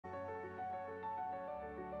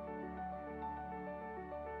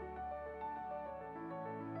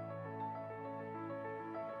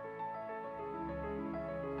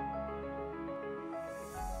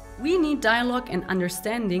We need dialogue and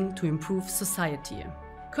understanding to improve society.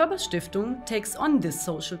 Körber-Stiftung takes on this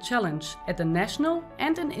social challenge at the national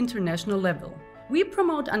and an international level. We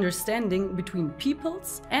promote understanding between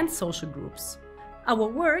peoples and social groups. Our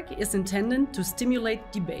work is intended to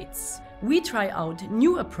stimulate debates. We try out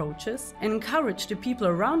new approaches and encourage the people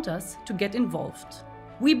around us to get involved.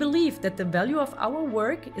 We believe that the value of our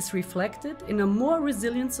work is reflected in a more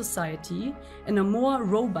resilient society and a more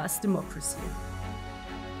robust democracy.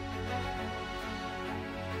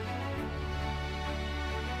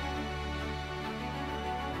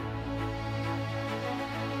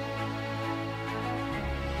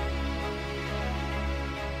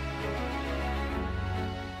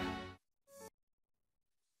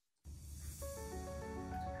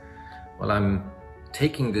 Well, I'm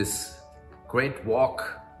taking this great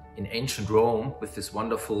walk in ancient Rome with this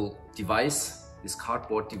wonderful device, this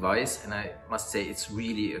cardboard device, and I must say it's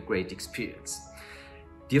really a great experience.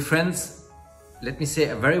 Dear friends, let me say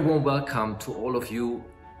a very warm welcome to all of you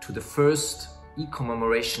to the first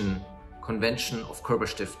e-commemoration convention of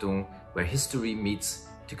Körber-Stiftung, where history meets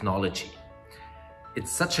technology.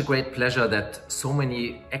 It's such a great pleasure that so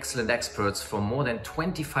many excellent experts from more than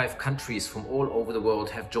 25 countries from all over the world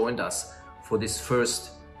have joined us for this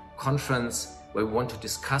first conference where we want to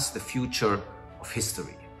discuss the future of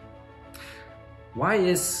history. Why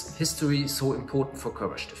is history so important for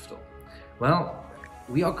Körber-Stiftung? Well,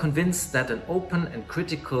 we are convinced that an open and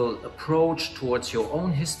critical approach towards your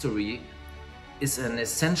own history is an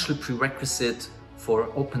essential prerequisite for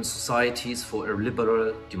open societies, for a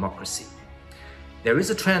liberal democracy. There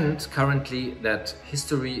is a trend currently that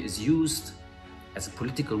history is used as a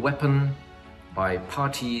political weapon by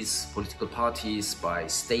parties, political parties, by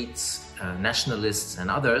states, nationalists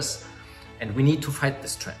and others, and we need to fight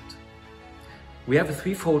this trend. We have a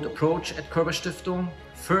threefold approach at Körber-Stiftung.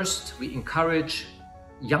 First, we encourage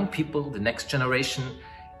young people, the next generation,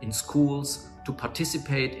 in schools to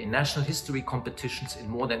participate in national history competitions in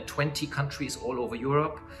more than 20 countries all over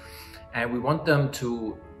Europe, and we want them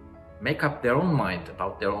to make up their own mind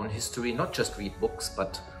about their own history, not just read books,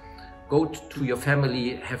 but go to your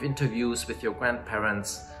family, have interviews with your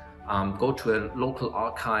grandparents, go to a local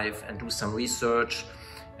archive and do some research.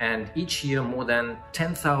 And each year, more than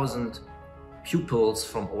 10,000 pupils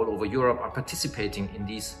from all over Europe are participating in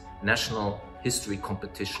these national history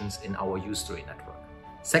competitions in our History network.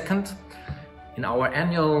 Second, in our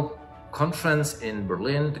annual conference in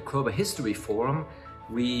Berlin, the Körber History Forum,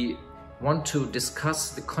 we want to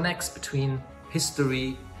discuss the connects between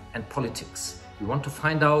history and politics. We want to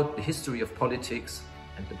find out the history of politics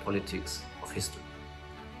and the politics of history.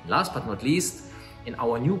 Last but not least, in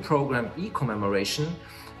our new program e-commemoration,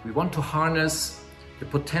 we want to harness the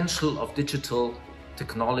potential of digital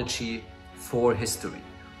technology for history.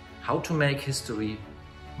 How to make history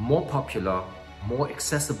more popular, more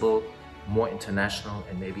accessible, more international,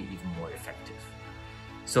 and maybe even more effective.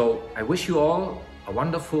 So I wish you all a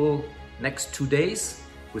wonderful next 2 days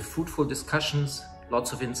with fruitful discussions,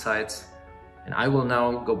 lots of insights. And I will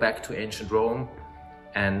now go back to ancient Rome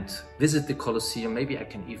and visit the Colosseum. Maybe I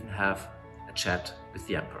can even have a chat with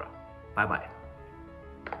the emperor. Bye-bye.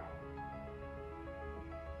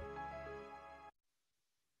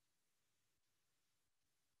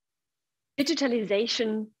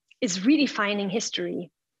 Digitalization is redefining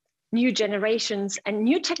history. New generations and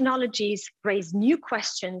new technologies raise new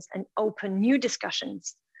questions and open new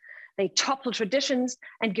discussions. They topple traditions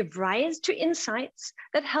and give rise to insights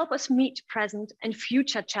that help us meet present and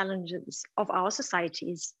future challenges of our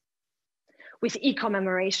societies. With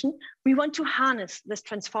e-commemoration, we want to harness this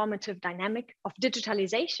transformative dynamic of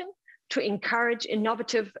digitalization to encourage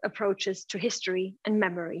innovative approaches to history and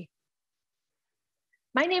memory.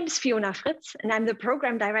 My name is Fiona Fritz, and I'm the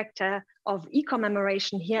Program Director of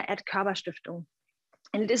e-commemoration here at Körber-Stiftung.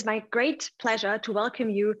 And it is my great pleasure to welcome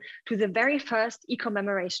you to the very first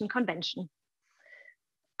e-commemoration convention.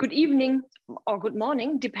 Good evening or good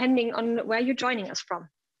morning, depending on where you're joining us from.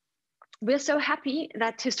 We're so happy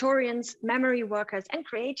that historians, memory workers, and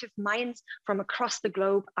creative minds from across the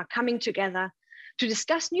globe are coming together to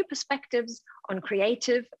discuss new perspectives on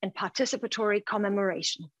creative and participatory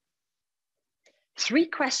commemoration. 3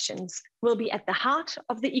 questions will be at the heart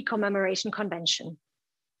of the e-commemoration convention.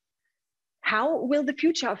 How will the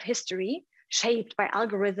future of history, shaped by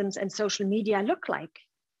algorithms and social media, look like?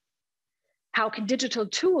 How can digital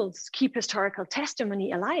tools keep historical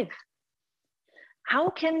testimony alive? How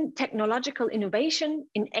can technological innovation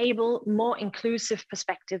enable more inclusive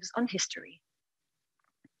perspectives on history?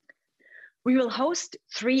 We will host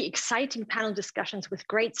 3 exciting panel discussions with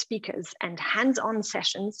great speakers and hands-on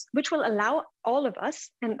sessions, which will allow all of us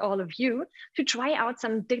and all of you to try out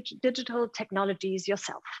some digital technologies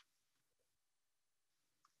yourself.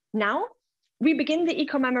 Now, we begin the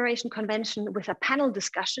e-commemoration convention with a panel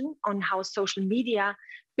discussion on how social media,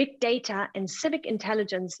 big data, and civic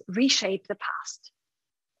intelligence reshape the past.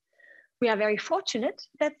 We are very fortunate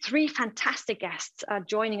that 3 fantastic guests are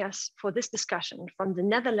joining us for this discussion from the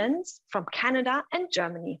Netherlands, from Canada, and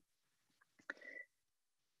Germany.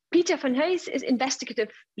 Pieter van Huis is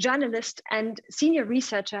investigative journalist and senior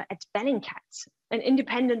researcher at Bellingcat, an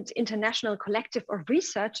independent international collective of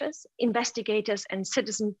researchers, investigators, and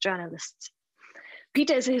citizen journalists.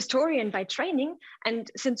 Pieter is a historian by training, and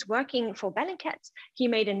since working for Bellingcat, he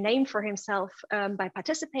made a name for himself by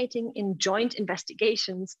participating in joint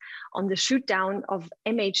investigations on the shoot-down of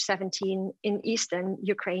MH17 in eastern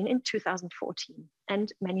Ukraine in 2014,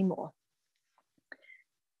 and many more.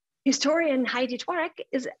 Historian Heidi Tworek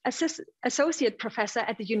is associate professor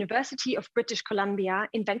at the University of British Columbia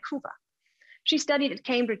in Vancouver. She studied at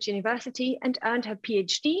Cambridge University and earned her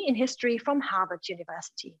PhD in history from Harvard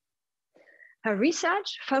University. Her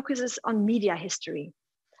research focuses on media history,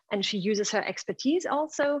 and she uses her expertise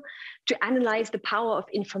also to analyze the power of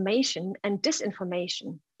information and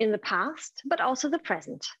disinformation in the past, but also the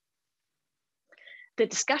present. The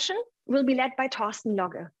discussion will be led by Thorsten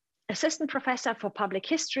Logge, assistant professor for public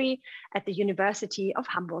history at the University of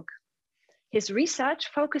Hamburg. His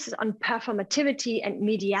research focuses on performativity and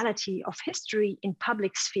mediality of history in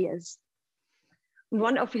public spheres.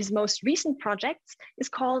 One of his most recent projects is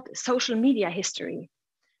called Social Media History,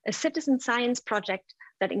 a citizen science project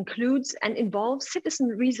that includes and involves citizen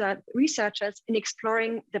researchers in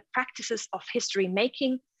exploring the practices of history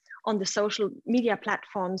making on the social media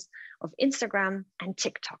platforms of Instagram and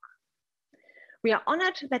TikTok. We are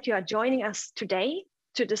honored that you are joining us today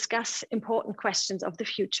to discuss important questions of the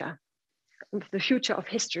future of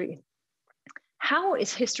history. How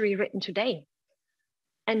is history written today?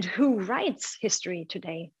 And who writes history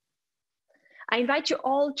today? I invite you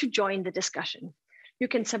all to join the discussion. You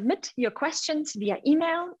can submit your questions via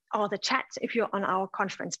email or the chat if you're on our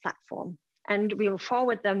conference platform, and we will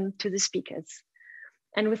forward them to the speakers.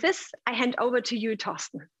 And with this, I hand over to you,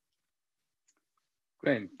 Thorsten.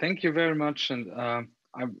 Great, thank you very much. And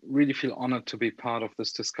I really feel honored to be part of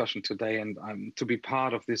this discussion today and to be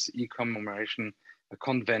part of this e-commemoration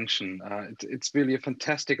convention. It's really a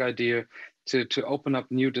fantastic idea to open up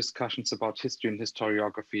new discussions about history and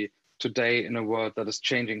historiography today in a world that is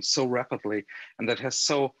changing so rapidly and that has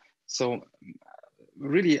so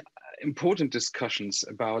really important discussions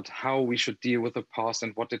about how we should deal with the past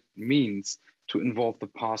and what it means to involve the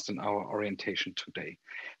past in our orientation today.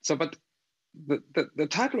 But the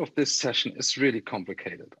title of this session is really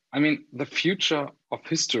complicated. I mean, the future of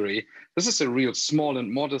history, this is a real small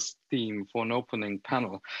and modest theme for an opening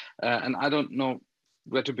panel. And I don't know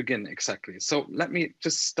where to begin exactly. So let me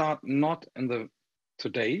just start not in the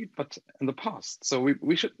today, but in the past. So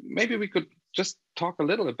maybe we could just talk a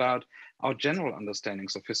little about our general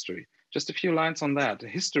understandings of history. Just a few lines on that.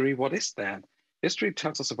 History, what is that? History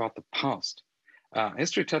tells us about the past.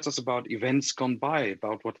 History tells us about events gone by,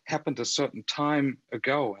 about what happened a certain time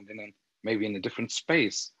ago and maybe in a different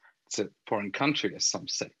space. It's a foreign country, as some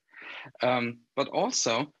say. But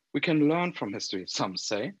also, we can learn from history, some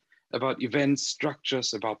say, about events,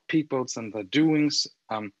 structures, about peoples and their doings.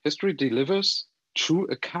 History delivers true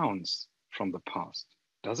accounts from the past.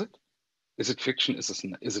 Does it? Is it fiction? Is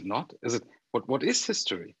it not? What is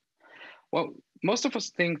history? Well, most of us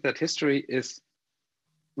think that history is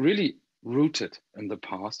really rooted in the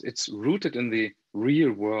past. It's rooted in the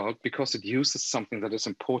real world because it uses something that is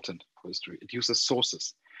important for history. It uses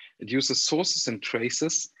sources. It uses sources and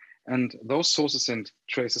traces, and those sources and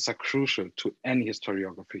traces are crucial to any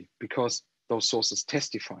historiography because those sources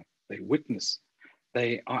testify, they witness,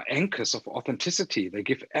 they are anchors of authenticity, they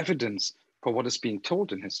give evidence for what is being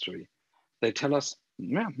told in history. They tell us,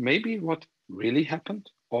 yeah, maybe what really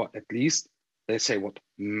happened, or at least they say what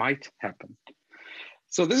might happen.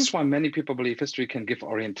 So this is why many people believe history can give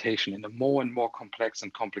orientation in a more and more complex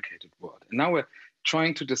and complicated world. And now we're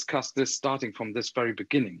trying to discuss this starting from this very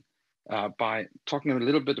beginning by talking a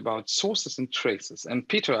little bit about sources and traces. And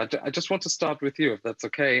Peter, I just want to start with you, if that's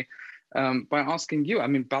okay, by asking you, I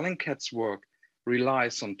mean, Bellingcat's work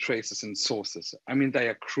relies on traces and sources. I mean, they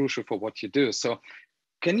are crucial for what you do. So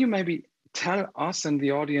can you maybe tell us and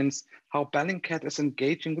the audience how Bellingcat is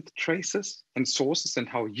engaging with traces and sources and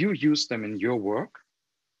how you use them in your work?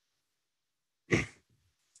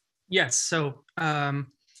 Yes, so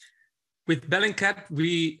with Bellingcat,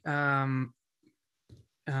 we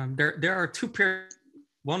there are two periods.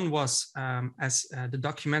 One was as the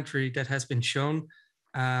documentary that has been shown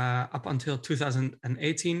up until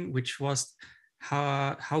 2018, which was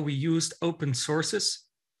how we used open sources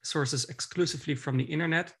exclusively from the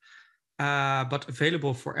internet, but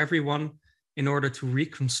available for everyone in order to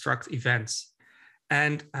reconstruct events.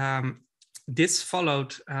 And this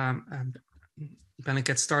followed,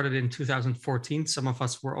 Bellingcat started in 2014. Some of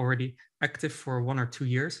us were already active for 1 or 2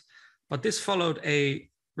 years, but this followed a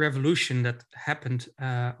revolution that happened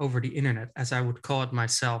over the internet, as I would call it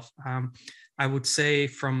myself. I would say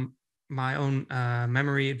from my own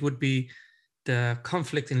memory, it would be the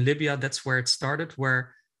conflict in Libya. That's where it started,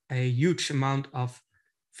 where a huge amount of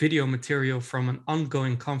video material from an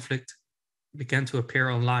ongoing conflict began to appear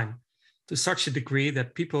online, to such a degree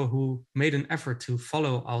that people who made an effort to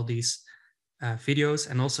follow all these videos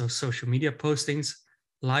and also social media postings,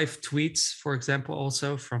 live tweets, for example,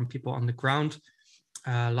 also from people on the ground,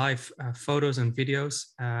 live photos and videos,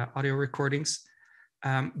 audio recordings,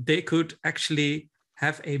 they could actually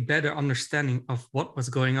have a better understanding of what was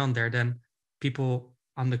going on there than people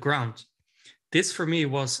on the ground. This for me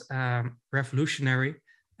was revolutionary,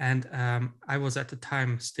 and I was at the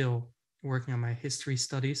time still working on my history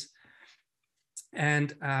studies.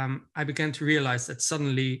 And I began to realize that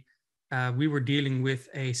suddenly we were dealing with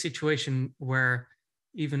a situation where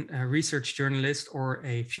even a research journalist or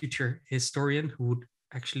a future historian who would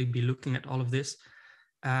actually be looking at all of this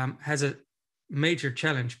has a major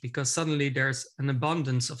challenge, because suddenly there's an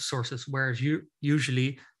abundance of sources, whereas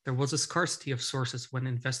usually there was a scarcity of sources when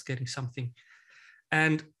investigating something.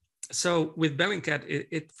 And so with Bellingcat,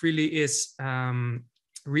 it really is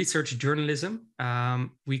research journalism.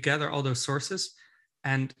 We gather all those sources,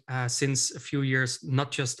 and since a few years, not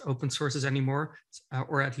just open sources anymore,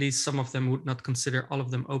 or at least some of them would not consider all of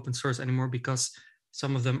them open source anymore, because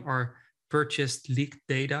some of them are purchased leaked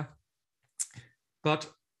data. But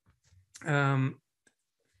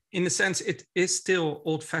in a sense, it is still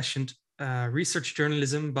old-fashioned research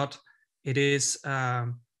journalism, but it is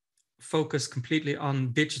focused completely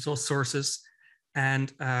on digital sources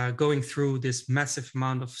and going through this massive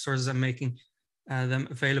amount of sources and making them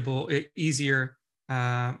available, easier,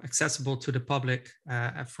 accessible to the public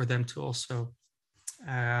for them to also,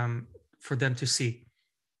 for them to see.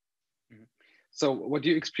 So what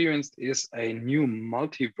you experienced is a new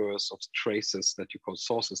multiverse of traces that you call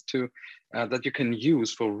sources too, that you can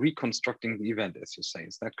use for reconstructing the event, as you say.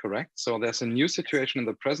 Is that correct? So there's a new situation in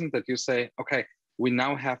the present that you say, okay, we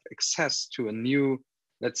now have access to a new,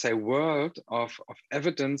 let's say, world of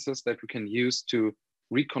evidences that we can use to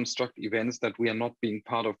reconstruct events that we are not being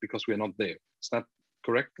part of because we are not there. Is that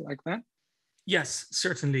correct like that? Yes,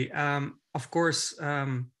 certainly. Of course,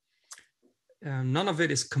 none of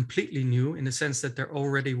it is completely new in the sense that there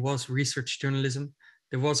already was research journalism.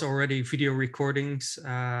 There was already video recordings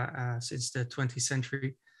since the 20th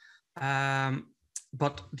century.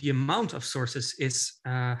 But the amount of sources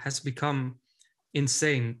has become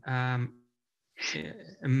insane. A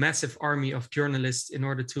massive army of journalists in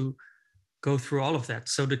order to go through all of that.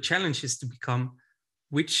 So the challenge is to become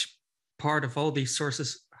which part of all these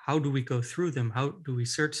sources, how do we go through them? How do we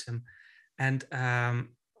search them? And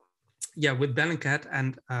yeah, with Bellingcat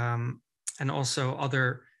and also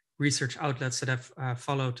other research outlets that have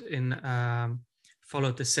followed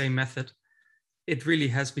the same method, it really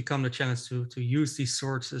has become the challenge to use these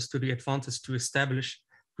sources to the advantage to establish,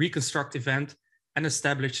 reconstruct event, and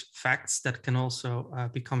establish facts that can also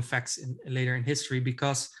become facts later in history.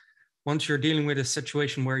 Because once you're dealing with a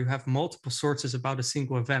situation where you have multiple sources about a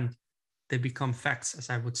single event, they become facts, as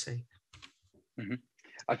I would say. Mm-hmm.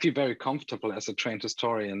 I feel very comfortable as a trained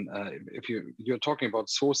historian. If you're talking about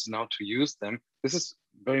sources now to use them, this is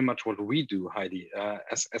very much what we do, Heidi,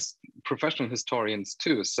 as professional historians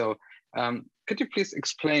too. So could you please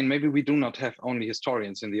explain, maybe we do not have only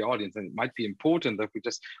historians in the audience, and it might be important that we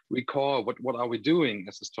just recall what are we doing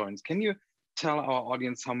as historians. Can you tell our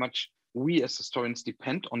audience how much we as historians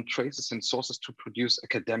depend on traces and sources to produce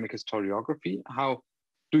academic historiography? How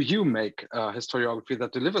do you make historiography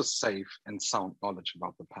that delivers safe and sound knowledge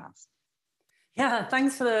about the past? Yeah,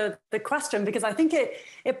 thanks for the question, because I think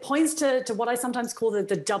it points to what I sometimes call the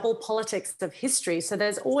double politics of history. So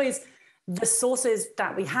there's always the sources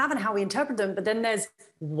that we have and how we interpret them, but then there's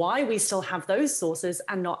why we still have those sources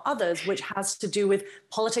and not others, which has to do with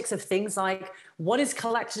politics of things like what is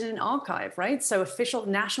collected in an archive, right? So official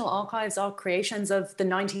national archives are creations of the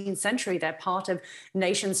 19th century. They're part of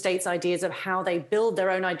nation states' ideas of how they build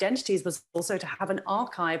their own identities, was also to have an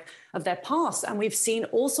archive of their past. And we've seen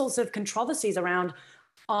all sorts of controversies around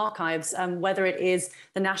archives, whether it is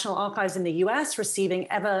the National Archives in the US receiving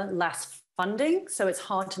ever less funding, so it's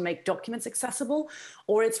hard to make documents accessible,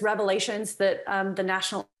 or it's revelations that the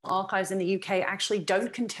National Archives in the UK actually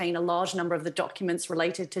don't contain a large number of the documents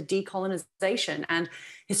related to decolonization, and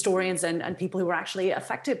historians and people who were actually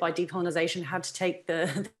affected by decolonization had to take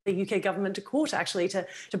the UK government to court actually to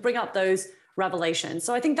bring up those revelations.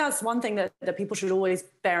 So I think that's one thing that people should always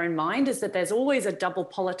bear in mind, is that there's always a double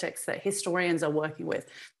politics that historians are working with.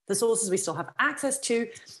 The sources we still have access to,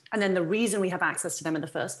 and then the reason we have access to them in the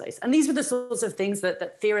first place. And these were the sorts of things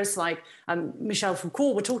that theorists like Michel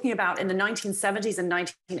Foucault were talking about in the 1970s and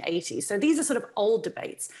 1980s. So these are sort of old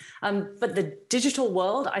debates. But the digital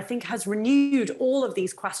world, I think, has renewed all of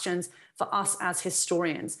these questions for us as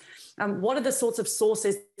historians. What are the sorts of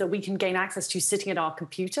sources that we can gain access to sitting at our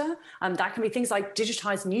computer? That can be things like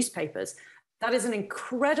digitized newspapers. That is an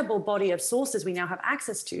incredible body of sources we now have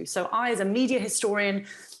access to. So I, as a media historian,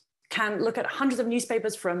 can look at hundreds of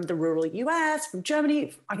newspapers from the rural US, from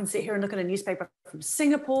Germany. I can sit here and look at a newspaper from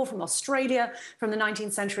Singapore, from Australia, from the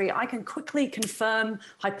 19th century. I can quickly confirm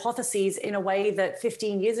hypotheses in a way that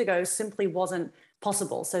 15 years ago simply wasn't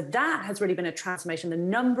possible. So that has really been a transformation, the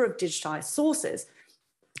number of digitized sources.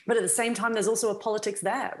 But at the same time, there's also a politics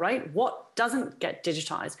there, right? What doesn't get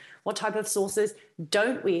digitized? What type of sources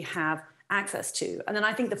don't we have access to? And then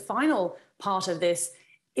I think the final part of this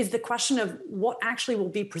is the question of what actually will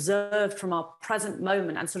be preserved from our present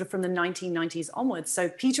moment and sort of from the 1990s onwards. So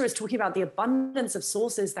Peter is talking about the abundance of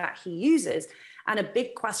sources that he uses. And a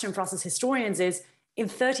big question for us as historians is, in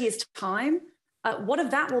 30 years' time, what of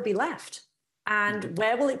that will be left? And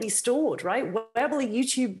where will it be stored, right? Where will a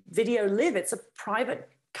YouTube video live? It's a private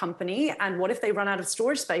company. And what if they run out of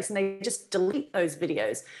storage space and they just delete those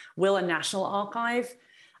videos? Will a national archive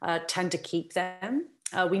tend to keep them?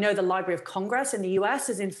 We know the Library of Congress in the US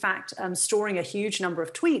is in fact storing a huge number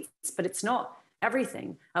of tweets, but it's not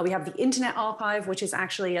everything. We have the Internet Archive, which is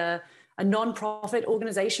actually a non-profit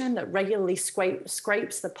organization that regularly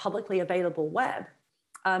scrapes the publicly available web.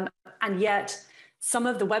 And yet some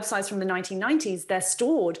of the websites from the 1990s, they're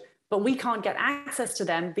stored, but we can't get access to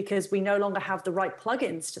them because we no longer have the right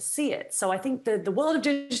plugins to see it. So I think the world of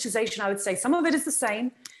digitization, I would say some of it is the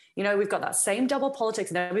same. You know, we've got that same double politics,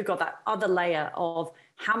 and then we've got that other layer of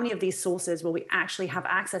how many of these sources will we actually have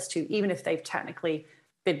access to, even if they've technically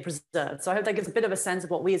been preserved. So I hope that gives a bit of a sense of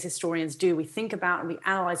what we as historians do. We think about and we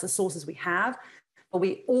analyze the sources we have, but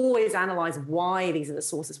we always analyze why these are the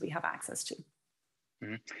sources we have access to.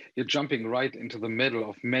 Mm-hmm. You're jumping right into the middle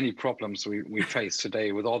of many problems we face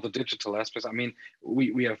today with all the digital aspects. I mean,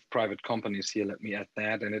 we have private companies here, let me add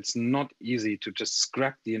that, and it's not easy to just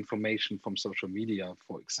scrap the information from social media,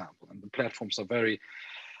 for example. And the platforms are very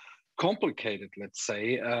complicated, let's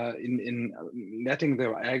say, in letting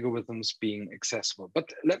their algorithms being accessible.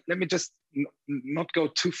 But let me just not go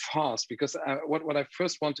too fast, because what I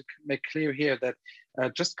first want to make clear here that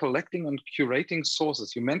just collecting and curating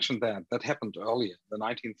sources, you mentioned that happened earlier, the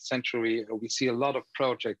 19th century. We see a lot of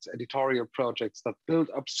projects, editorial projects that build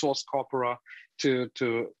up source corpora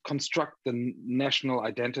to construct the national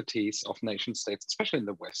identities of nation states, especially in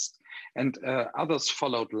the West, and others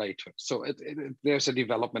followed later. So there's a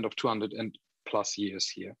development of 200 and plus years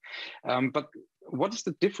here. But what is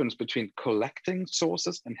the difference between collecting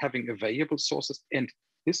sources and having available sources and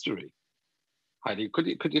history? Heidi,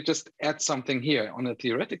 could you just add something here on a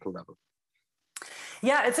theoretical level?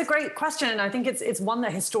 Yeah, it's a great question. And I think it's one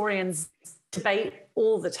that historians debate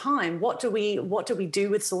all the time. What do we do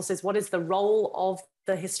with sources? What is the role of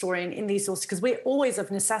the historian in these sources? Because we're always of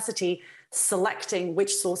necessity selecting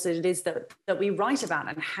which sources it is that we write about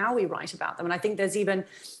and how we write about them. And I think there's even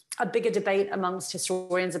a bigger debate amongst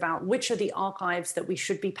historians about which are the archives that we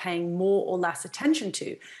should be paying more or less attention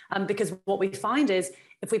to. Because what we find is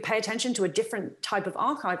if we pay attention to a different type of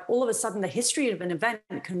archive, all of a sudden the history of an event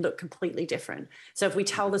can look completely different. So if we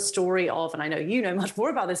tell the story of, and I know you know much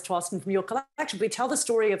more about this, Thorsten, from your collection, we tell the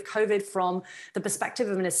story of COVID from the perspective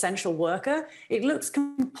of an essential worker, it looks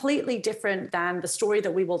completely different than the story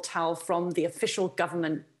that we will tell from the official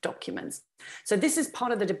government documents. So this is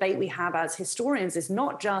part of the debate we have as historians, is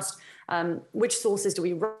not just which sources do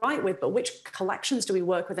we write with, but which collections do we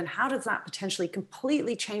work with, and how does that potentially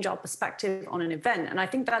completely change our perspective on an event? And I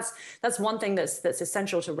think that's one thing that's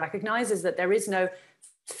essential to recognize, is that there is no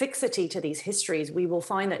fixity to these histories. We will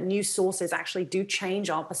find that new sources actually do change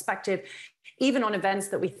our perspective even on events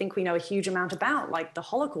that we think we know a huge amount about, like the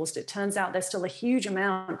Holocaust, it turns out there's still a huge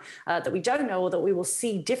amount that we don't know, or that we will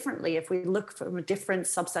see differently if we look from a different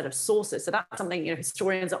subset of sources. So that's something, you know,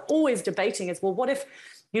 historians are always debating is, well, what if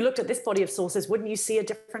you looked at this body of sources, wouldn't you see a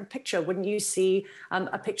different picture? Wouldn't you see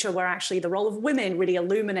a picture where actually the role of women really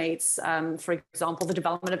illuminates, for example, the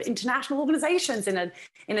development of international organizations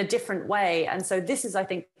in a different way? And so this is, I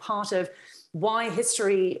think, part of why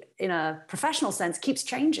history in a professional sense keeps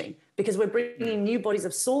changing, because we're bringing new bodies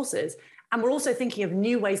of sources, and we're also thinking of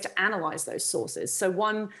new ways to analyze those sources. So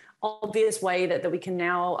one obvious way that we can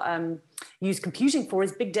now use computing for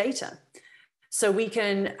is big data. So we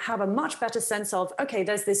can have a much better sense of, okay,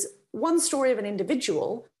 there's this one story of an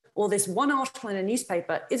individual or this one article in a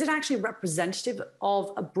newspaper. Is it actually representative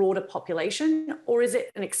of a broader population, or is it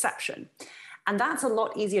an exception? And that's a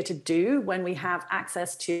lot easier to do when we have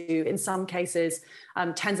access to, in some cases,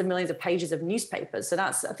 tens of millions of pages of newspapers. So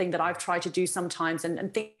that's a thing that I've tried to do sometimes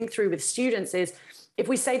and think through with students is, if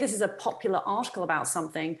we say this is a popular article about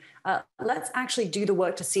something, let's actually do the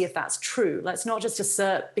work to see if that's true. Let's not just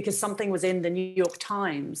assert because something was in the New York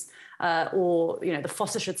Times or, you know, the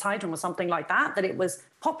Vossische Zeitung or something like that, that it was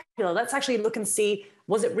popular. Let's actually look and see,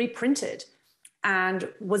 was it reprinted? And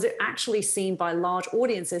was it actually seen by large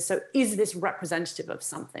audiences? So is this representative of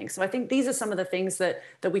something? So I think these are some of the things that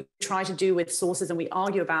we try to do with sources and we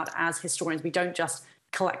argue about as historians. We don't just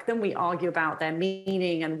collect them, we argue about their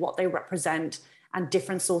meaning and what they represent. And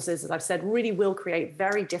different sources, as I've said, really will create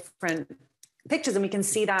very different pictures. And we can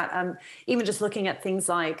see that even just looking at things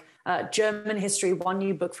like German history. One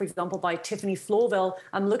new book, for example, by Tiffany Florville,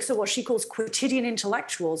 looks at what she calls quotidian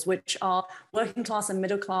intellectuals, which are working class and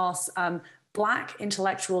middle class Black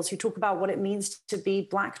intellectuals who talk about what it means to be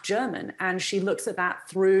Black German. And she looks at that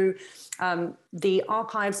through the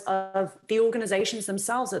archives of the organizations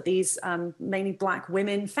themselves that these mainly Black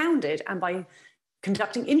women founded, and by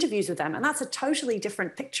conducting interviews with them. And that's a totally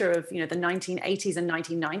different picture of, you know, the 1980s and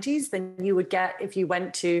 1990s than you would get if you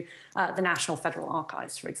went to the National Federal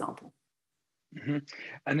Archives, for example. Mm-hmm.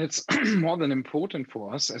 And it's more than important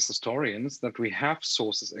for us as historians that we have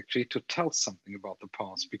sources actually to tell something about the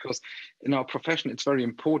past, because in our profession, it's very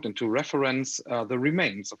important to reference the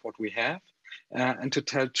remains of what we have and to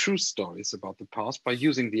tell true stories about the past by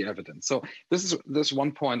using the evidence. So this is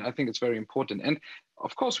one point I think it's very important. And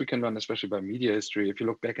of course, we can learn, especially by media history. If you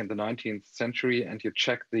look back in the 19th century and you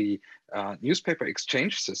check the newspaper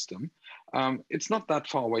exchange system, it's not that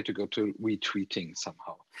far away to go to retweeting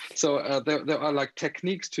somehow. So there are like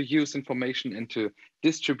techniques to use information and to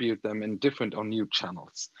distribute them in different or new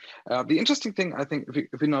channels. The interesting thing, I think,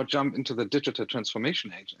 if we now jump into the digital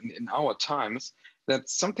transformation age, in our times, that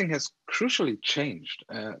something has crucially changed,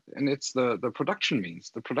 and it's the production means.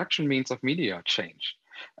 The production means of media changed.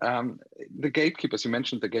 The gatekeepers, you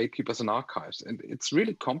mentioned the gatekeepers in archives, and it's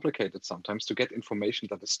really complicated sometimes to get information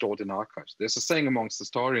that is stored in archives. There's a saying amongst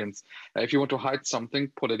historians, if you want to hide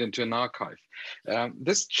something, put it into an archive.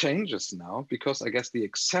 This changes now because I guess the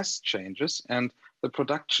access changes and the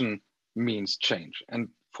production means change. And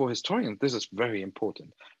for historians, this is very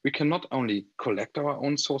important. We can not only collect our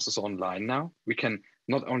own sources online now, we can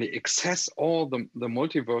not only access all the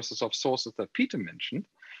multiverses of sources that Peter mentioned,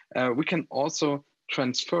 we can also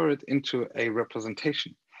transfer it into a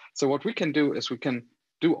representation. So what we can do is we can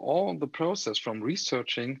do all the process from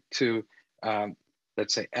researching to,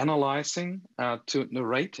 let's say, analyzing to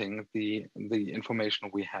narrating the information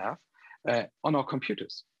we have on our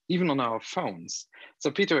computers, even on our phones. So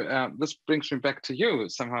Peter, this brings me back to you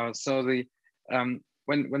somehow. So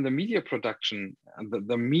when the media production,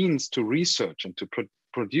 the means to research and to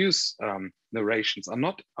produce narrations are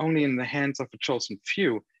not only in the hands of a chosen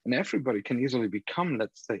few, and everybody can easily become,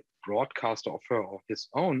 let's say, broadcaster of her or his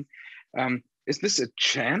own. Is this a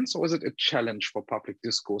chance or is it a challenge for public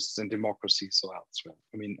discourses in democracies or elsewhere?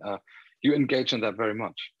 I mean, you engage in that very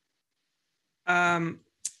much.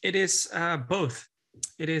 It is both.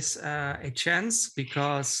 It is a chance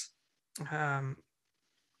because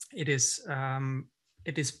it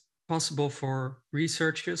is possible for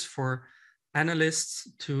researchers, for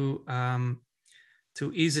analysts to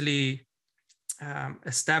easily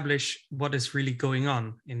establish what is really going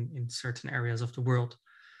on in certain areas of the world.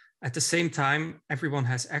 At the same time, everyone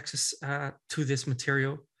has access to this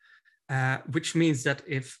material, which means that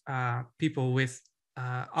if people with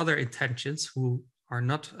other intentions who are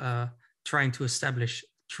not trying to establish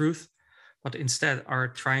truth, but instead are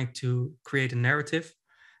trying to create a narrative,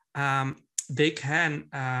 they can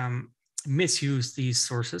misuse these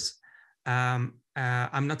sources.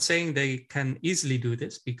 I'm not saying they can easily do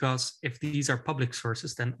this, because if these are public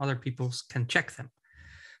sources, then other people can check them.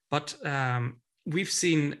 But we've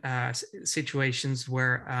seen situations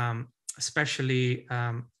where, especially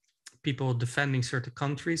people defending certain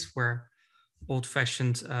countries, where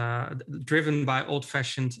old-fashioned, driven by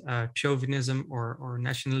old-fashioned chauvinism or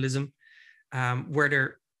nationalism, where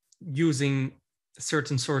they're using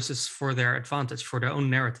certain sources for their advantage, for their own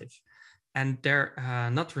narrative, and they're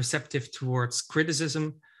not receptive towards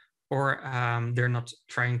criticism, or they're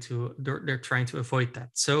trying to avoid that.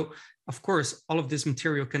 So, of course, all of this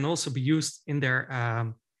material can also be used in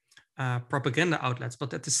their propaganda outlets,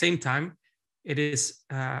 but at the same time,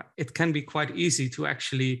 it can be quite easy to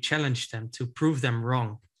actually challenge them, to prove them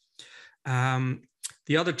wrong.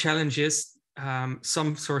 The other challenge is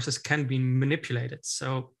some sources can be manipulated.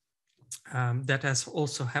 So that has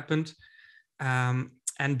also happened.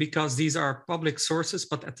 And because these are public sources,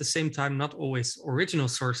 but at the same time, not always original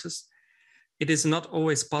sources, it is not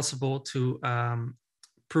always possible to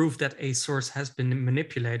prove that a source has been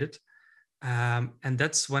manipulated. And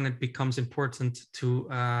that's when it becomes important to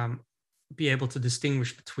be able to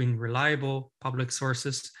distinguish between reliable public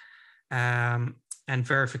sources and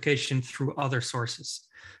verification through other sources.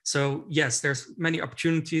 So yes, there's many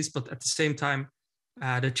opportunities, but at the same time,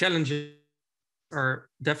 the challenges are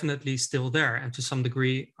definitely still there, and to some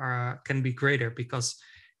degree can be greater, because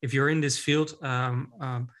if you're in this field,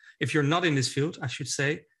 if you're not in this field, I should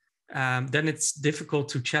say, then it's difficult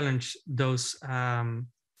to challenge those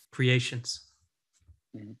creations.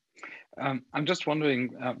 Mm-hmm. I'm just wondering,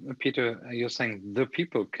 Peter, you're saying the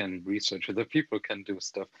people can research, or the people can do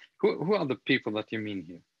stuff. Who are the people that you mean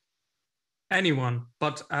here? Anyone,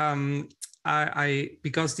 but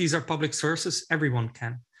because these are public sources, everyone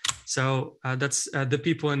can. So that's the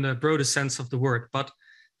people in the broadest sense of the word, but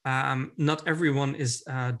not everyone is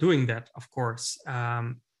doing that, of course.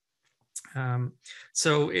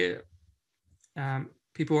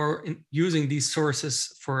 People who are using these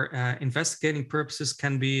sources for investigating purposes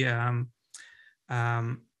can be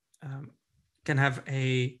can have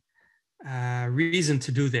a reason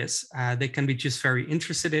to do this. They can be just very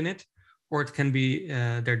interested in it, or it can be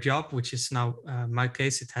their job, which is now my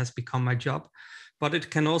case. It has become my job, but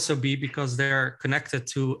it can also be because they're connected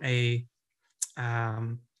to a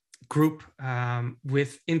group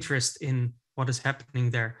with interest in what is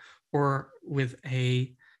happening there, or with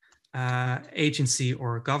a agency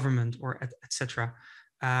or government, or etc.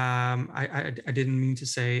 I didn't mean to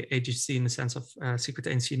say agency in the sense of secret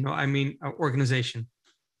agency. No, I mean organization.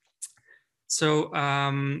 So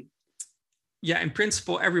yeah, in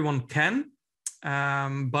principle, everyone can,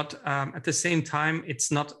 but at the same time, it's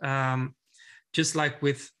not just like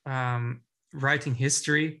with writing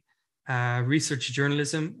history, research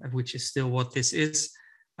journalism, which is still what this is.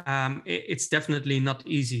 It's definitely not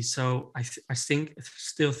easy. So I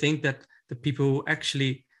still think that the people who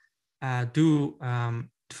actually do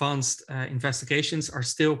advanced investigations are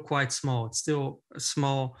still quite small. It's still a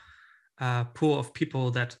small pool of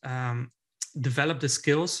people that develop the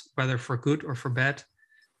skills, whether for good or for bad,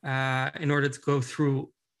 in order to go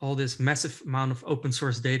through all this massive amount of open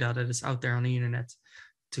source data that is out there on the internet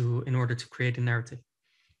in order to create a narrative.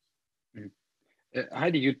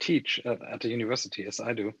 Heidi, you teach at the university, as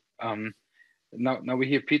I do. Now we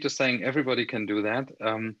hear Peter saying everybody can do that.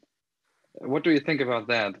 What do you think about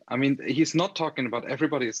that? I mean, he's not talking about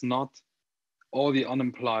everybody. Is not all the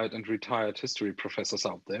unemployed and retired history professors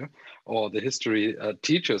out there, or the history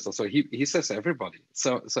teachers. So he says everybody.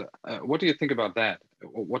 So what do you think about that?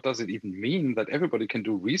 What does it even mean that everybody can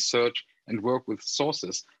do research and work with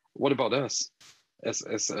sources? What about us?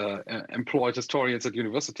 As employed historians at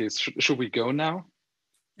universities, should we go now?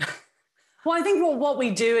 Well, I think what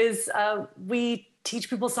we do is we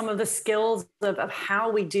teach people some of the skills of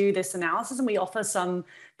how we do this analysis, and we offer some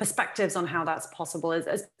perspectives on how that's possible.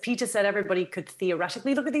 As Peter said, everybody could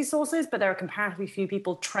theoretically look at these sources, but there are comparatively few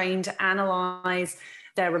people trained to analyze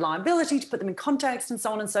their reliability, to put them in context, and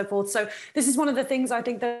so on and so forth. So this is one of the things I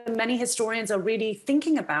think that many historians are really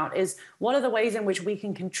thinking about, is what are the ways in which we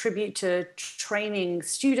can contribute to training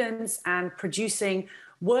students and producing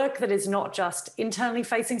work that is not just internally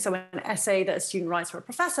facing, so an essay that a student writes for a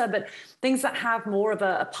professor, but things that have more of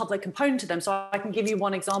a public component to them. So I can give you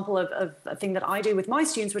one example of a thing that I do with my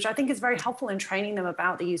students, which I think is very helpful in training them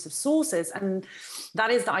about the use of sources. And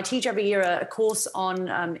that is that I teach every year a course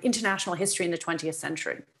on international history in the 20th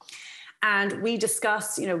century. And we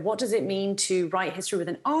discuss, what does it mean to write history with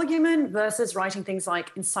an argument versus writing things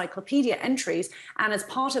like encyclopedia entries. And as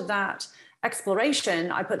part of that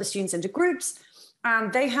exploration, I put the students into groups,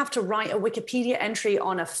 and they have to write a Wikipedia entry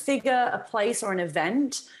on a figure, a place, or an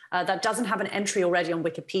event that doesn't have an entry already on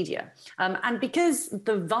Wikipedia. And because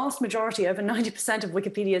the vast majority, over 90% of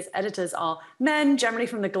Wikipedia's editors are men, generally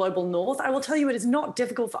from the global north, I will tell you it is not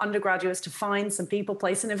difficult for undergraduates to find some people,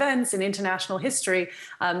 place, and events in international history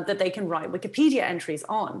that they can write Wikipedia entries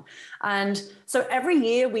on. And so every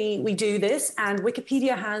year we do this, and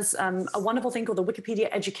Wikipedia has a wonderful thing called the Wikipedia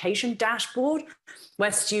Education Dashboard,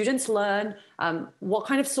 where students learn what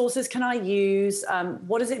kind of sources can I use,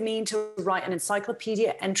 what does it mean to write an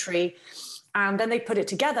encyclopedia entry, and then they put it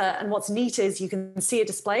together. And what's neat is you can see it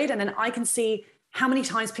displayed, and then I can see how many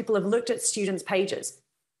times people have looked at students' pages.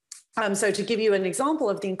 So to give you an example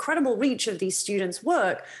of the incredible reach of these students'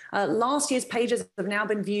 work, last year's pages have now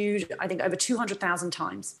been viewed, I think, over 200,000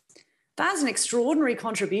 times. That's an extraordinary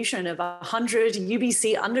contribution of 100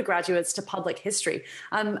 UBC undergraduates to public history.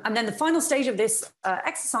 And then the final stage of this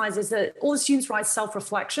exercise is that all the students write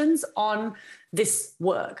self-reflections on this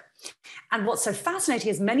work. And what's so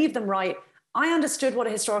fascinating is many of them write, I understood what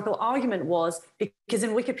a historical argument was because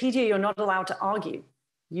in Wikipedia, you're not allowed to argue.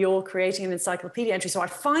 You're creating an encyclopedia entry. So I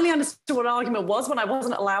finally understood what an argument was when I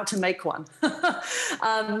wasn't allowed to make one.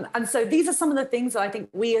 And so these are some of the things that I think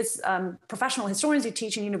we as professional historians who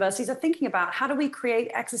teach in universities are thinking about. How do we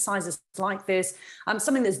create exercises like this?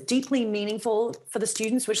 Something that's deeply meaningful for the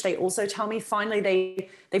students, which they also tell me finally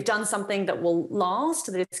they've done something that will last,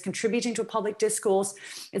 that it's contributing to a public discourse,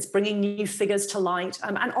 it's bringing new figures to light.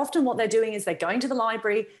 And often what they're doing is they're going to the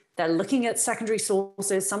library, they're looking at secondary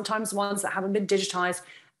sources, sometimes ones that haven't been digitized,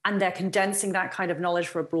 and they're condensing that kind of knowledge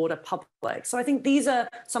for a broader public. So I think these are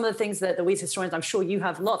some of the things that we as historians, I'm sure you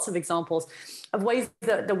have lots of examples of ways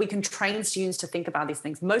that we can train students to think about these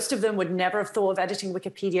things. Most of them would never have thought of editing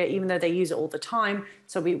Wikipedia, even though they use it all the time.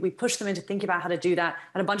 So we push them into thinking about how to do that.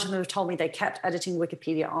 And a bunch of them have told me they kept editing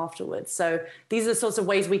Wikipedia afterwards. So these are the sorts of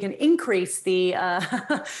ways we can increase the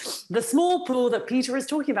small pool that Peter is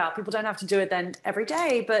talking about. People don't have to do it then every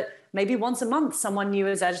day, but maybe once a month, someone new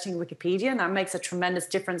is editing Wikipedia, and that makes a tremendous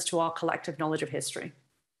difference to our collective knowledge of history.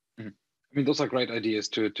 I mean, those are great ideas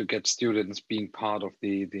to get students being part of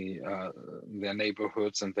their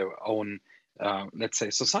neighborhoods and their own, let's say,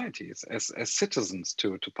 societies as citizens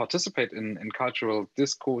to participate in cultural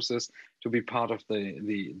discourses, to be part of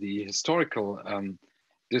the historical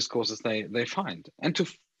discourses they find, and to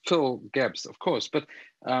fill gaps, of course. But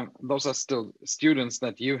those are still students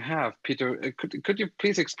that you have. Peter, could you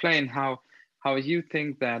please explain how you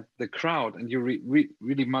think that the crowd, and you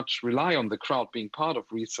really much rely on the crowd being part of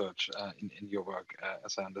research in your work,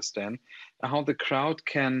 as I understand, how the crowd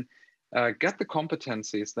can get the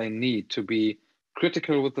competencies they need to be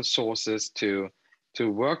critical with the sources, to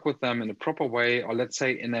work with them in a proper way, or let's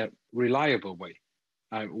say in a reliable way.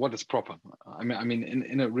 What is proper? I mean,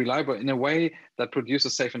 in a reliable, in a way that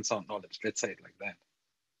produces safe and sound knowledge. Let's say it like that.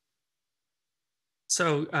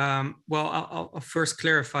 So, well, I'll first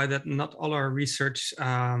clarify that not all our research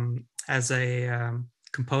has a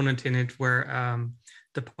component in it where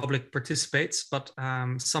the public participates, but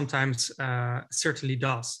sometimes certainly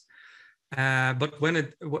does. But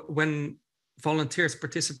when volunteers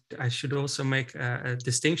participate, I should also make a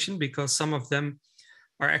distinction, because some of them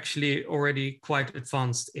are actually already quite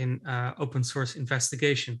advanced in open source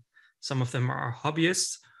investigation. Some of them are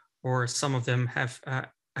hobbyists, or some of them have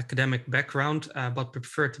academic background, but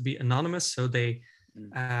prefer to be anonymous. So they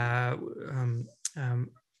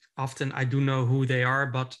often I do know who they are,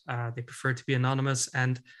 but they prefer to be anonymous.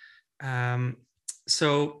 And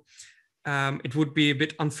so it would be a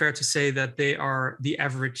bit unfair to say that they are the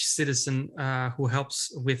average citizen who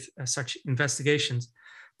helps with such investigations.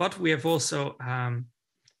 But we have also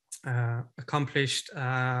accomplished,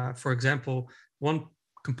 for example, one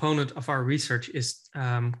component of our research is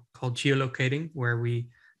called geolocating, where we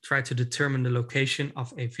try to determine the location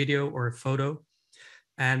of a video or a photo,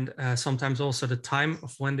 and sometimes also the time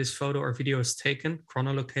of when this photo or video is taken,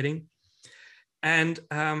 chronolocating. And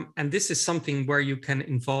this is something where you can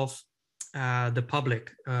involve the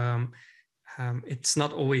public. It's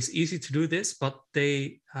not always easy to do this, but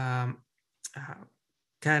they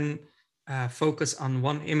can focus on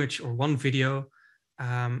one image or one video,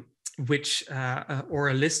 which or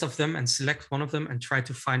a list of them, and select one of them and try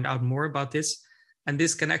to find out more about this. And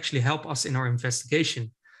this can actually help us in our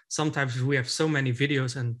investigation. Sometimes we have so many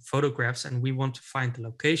videos and photographs, and we want to find the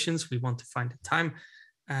locations, we want to find the time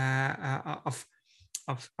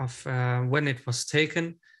of when it was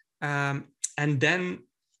taken. And then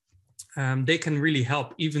they can really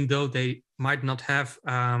help, even though they might not have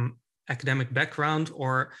academic background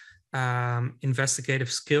or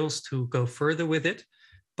investigative skills to go further with it.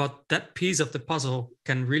 But that piece of the puzzle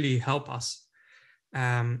can really help us.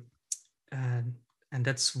 And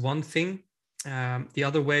that's one thing. the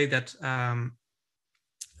other way that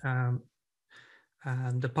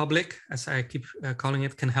the public, as I keep calling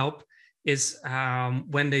it, can help is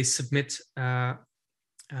when they submit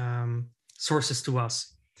sources to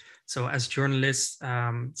us. So as journalists,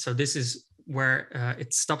 so this is where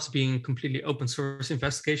it stops being completely open source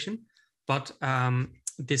investigation, but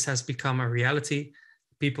this has become a reality.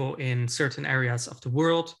 People in certain areas of the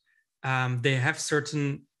world, they have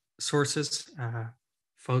certain sources,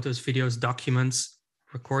 photos, videos, documents,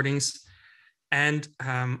 recordings. And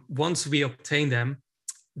once we obtain them,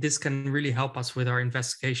 this can really help us with our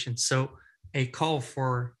investigation. So a call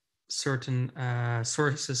for certain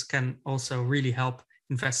sources can also really help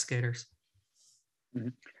investigators. Mm-hmm.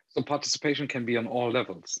 So participation can be on all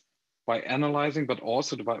levels, by analyzing, but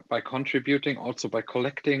also by contributing, also by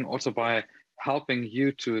collecting, also by helping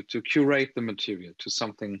you to curate the material to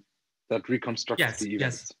something that reconstructs the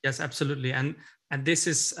events. Yes, absolutely. And this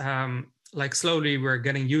is like slowly we're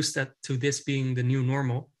getting used to this being the new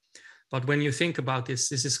normal. But when you think about this,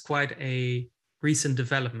 this is quite a recent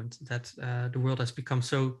development that the world has become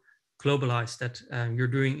so globalized that you're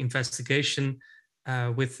doing investigation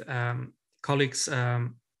with colleagues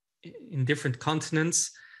in different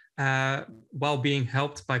continents while being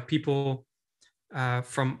helped by people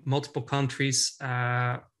from multiple countries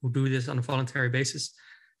who do this on a voluntary basis.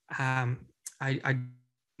 I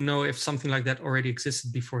know if something like that already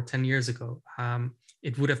existed before 10 years ago,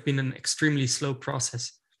 it would have been an extremely slow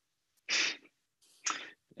process.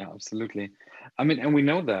 Yeah, absolutely. I mean, and we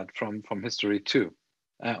know that from history too.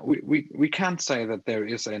 We can't say that there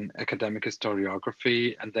is an academic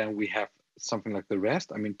historiography and then we have something like the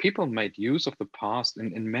rest. I mean, people made use of the past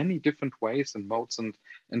in many different ways and modes and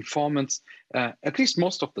formats, at least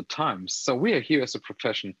most of the time. So we are here as a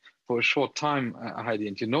profession for a short time, Heidi,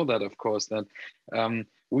 and you know that, of course, that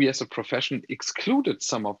we as a profession excluded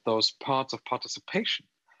some of those parts of participation.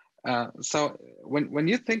 So when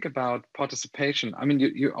you think about participation, I mean,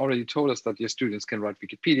 you already told us that your students can write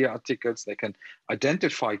Wikipedia articles, they can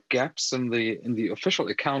identify gaps in the official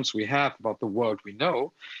accounts we have about the world we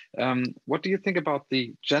know. What do you think about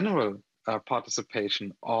the general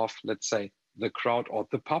participation of, let's say, the crowd or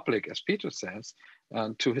the public, as Peter says,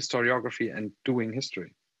 to historiography and doing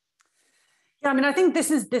history? Yeah, I mean, I think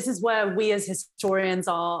this is where we as historians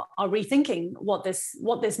are rethinking what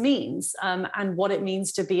this means and what it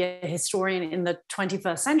means to be a historian in the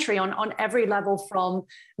 21st century on every level, from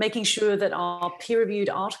making sure that our peer-reviewed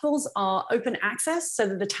articles are open access so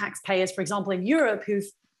that the taxpayers, for example, in Europe who've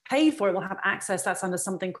paid for it will have access. That's under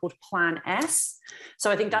something called Plan S.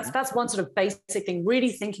 So I think that's one sort of basic thing,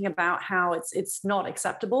 really thinking about how it's not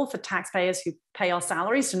acceptable for taxpayers who pay our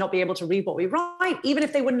salaries to not be able to read what we write, even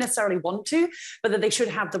if they wouldn't necessarily want to, but that they should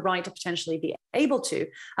have the right to potentially be able to.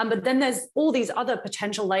 But then there's all these other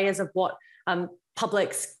potential layers of what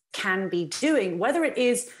publics can be doing, whether it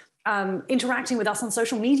is interacting with us on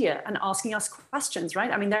social media and asking us questions,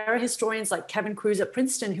 right? I mean, there are historians like Kevin Cruz at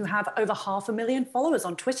Princeton who have over 500,000 followers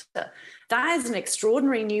on Twitter. That is an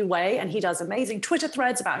extraordinary new way, and he does amazing Twitter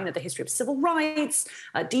threads about, the history of civil rights,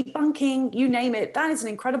 debunking, you name it. That is an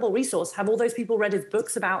incredible resource. Have all those people read his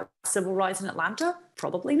books about civil rights in Atlanta?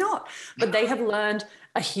 Probably not, but they have learned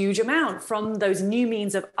a huge amount from those new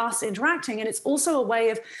means of us interacting. And it's also a way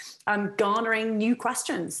of garnering new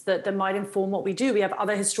questions that might inform what we do. We have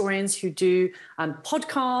other historians who do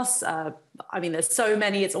podcasts. I mean, there's so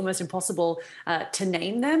many, it's almost impossible to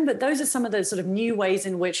name them, but those are some of the sort of new ways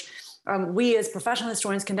in which we as professional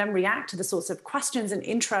historians can then react to the sorts of questions and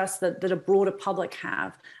interests that a broader public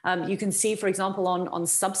have. You can see, for example, on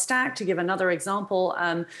Substack, to give another example,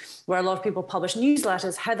 where a lot of people publish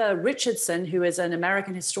newsletters, Heather Richardson, who is an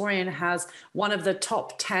American historian, has one of the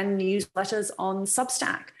top 10 newsletters on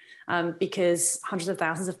Substack. Because hundreds of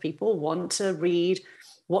thousands of people want to read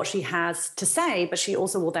what she has to say, but she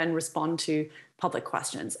also will then respond to public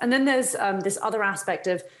questions. And then there's this other aspect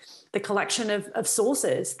of the collection of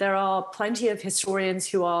sources. There are plenty of historians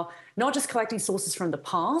who are not just collecting sources from the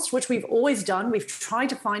past, which we've always done. We've tried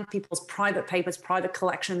to find people's private papers, private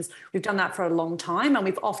collections. We've done that for a long time, and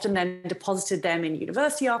we've often then deposited them in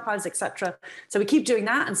university archives, etc. So we keep doing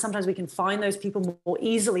that, and sometimes we can find those people more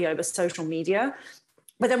easily over social media.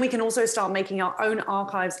 But then we can also start making our own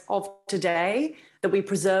archives of today that we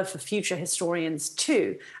preserve for future historians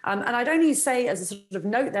too. And I'd only say, as a sort of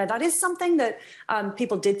note there, that is something that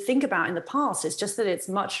people did think about in the past. It's just that it's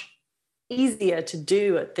much easier to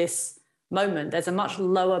do at this moment. There's a much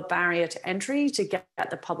lower barrier to entry to get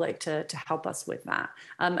the public to help us with that.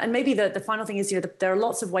 And maybe the final thing is, there are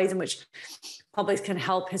lots of ways in which publics can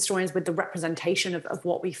help historians with the representation of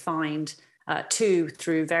what we find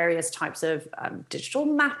through various types of digital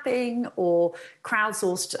mapping or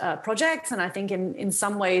crowdsourced projects. And I think in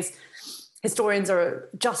some ways, historians are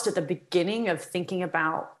just at the beginning of thinking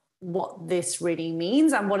about what this really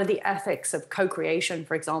means and what are the ethics of co-creation,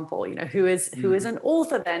 for example. Who is an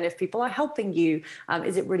author then if people are helping you?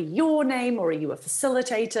 Is it really your name or are you a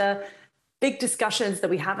facilitator? Big discussions that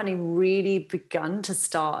we haven't even really begun to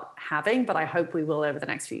start having, but I hope we will over the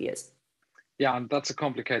next few years. Yeah, and that's a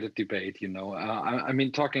complicated debate, I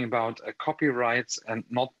mean, talking about copyrights and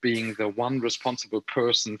not being the one responsible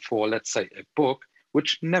person for, let's say, a book,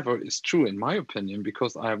 which never is true in my opinion,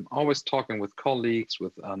 because I'm always talking with colleagues,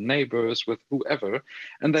 with neighbors, with whoever,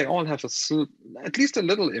 and they all have at least a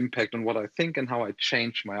little impact on what I think and how I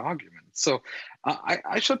change my argument. So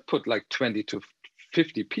I should put like 20 to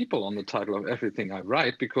 50 people on the title of everything I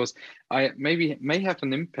write, because I may have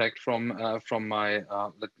an impact from my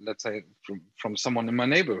let's say from someone in my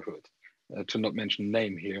neighborhood, to not mention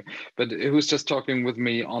name here, but who's just talking with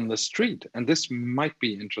me on the street, and this might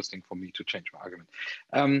be interesting for me to change my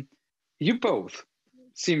argument. You both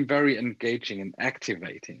seem very engaging and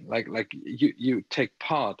activating, like you take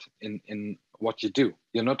part in what you do.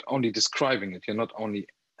 You're not only describing it, you're not only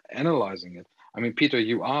analyzing it. I mean, Peter,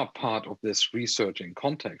 you are part of this research in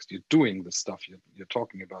context. You're doing the stuff you're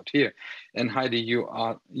talking about here. And Heidi,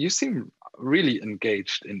 you seem really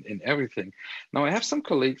engaged in everything. Now, I have some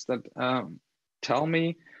colleagues that tell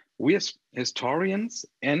me we as historians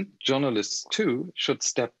and journalists too should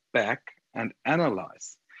step back and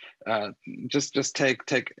analyze. Just take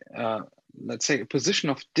let's say a position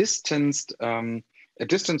of distanced, a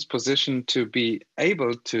distance position to be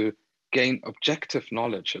able to gain objective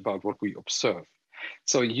knowledge about what we observe.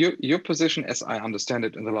 So your position, as I understand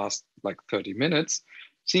it in the last like 30 minutes,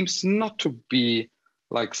 seems not to be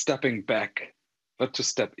like stepping back, but to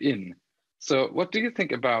step in. So what do you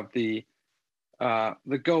think about the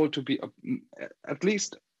goal to be at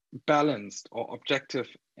least balanced or objective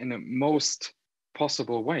in the most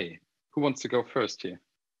possible way? Who wants to go first here?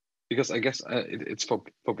 Because I guess it's for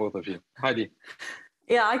both of you. Heidi.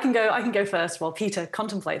 Yeah, I can go first while Peter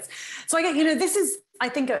contemplates. So I get, this is, I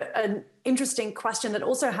think, an interesting question that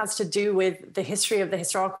also has to do with the history of the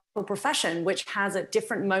historical profession, which has at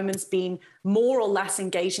different moments been more or less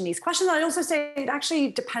engaged in these questions. I'd also say it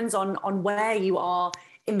actually depends on where you are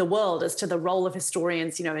in the world as to the role of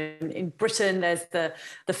historians. In Britain, there's the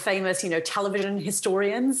famous, television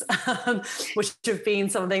historians, which have been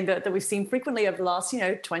something that we've seen frequently over the last,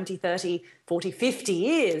 20, 30, 40, 50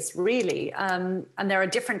 years, really. And there are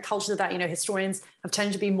different cultures of that. Historians have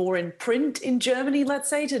tended to be more in print in Germany, let's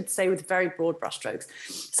say, to say with very broad brushstrokes.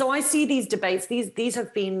 So I see these debates, these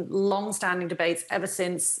have been long-standing debates ever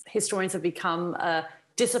since historians have become a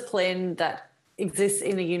discipline that exists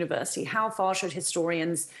in a university. How far should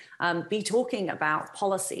historians be talking about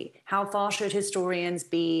policy? How far should historians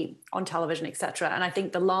be on television, etc.? And I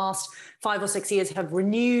think the last 5 or 6 years have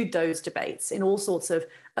renewed those debates in all sorts of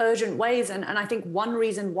urgent ways. And I think one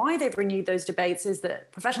reason why they've renewed those debates is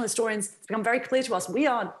that professional historians, it's become very clear to us, we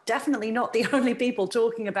are definitely not the only people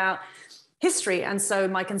talking about history. And so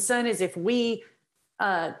my concern is if we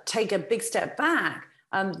take a big step back,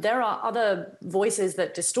 there are other voices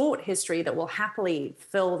that distort history that will happily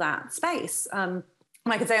fill that space. And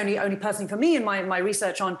I could say only personally for me in my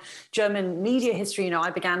research on German media history, I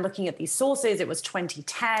began looking at these sources. It was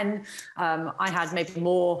 2010. I had maybe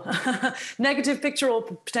more negative picture or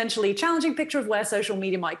potentially challenging picture of where social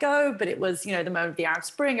media might go, but it was, the moment of the Arab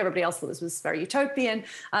Spring. Everybody else thought this was very utopian.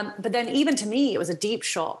 But then even to me, it was a deep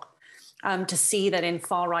shock to see that in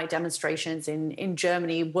far-right demonstrations in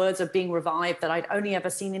Germany, words are being revived that I'd only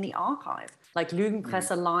ever seen in the archive, like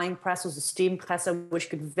Lügenpresse, lying press, or Systempresse,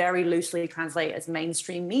 which could very loosely translate as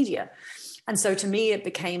mainstream media. And so to me, it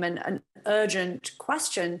became an urgent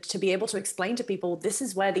question to be able to explain to people, this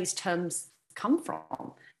is where these terms come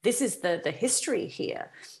from. This is the history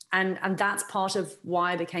here. And that's part of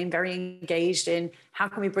why I became very engaged in how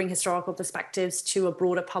can we bring historical perspectives to a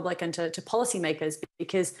broader public and to policymakers,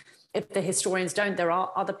 because if the historians don't, there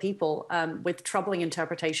are other people with troubling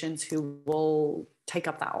interpretations who will take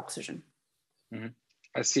up that oxygen. Mm-hmm.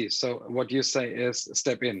 I see. So what you say is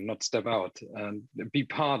step in, not step out, and be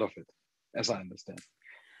part of it, as I understand.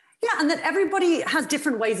 Yeah, and that everybody has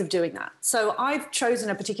different ways of doing that. So I've chosen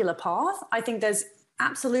a particular path. I think there's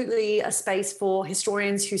absolutely a space for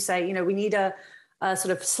historians who say, we need a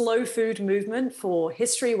sort of slow food movement for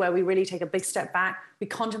history where we really take a big step back, we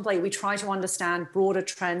contemplate, we try to understand broader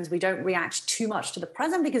trends. We don't react too much to the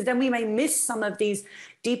present, because then we may miss some of these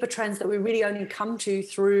deeper trends that we really only come to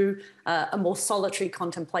through a more solitary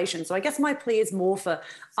contemplation. So I guess my plea is more for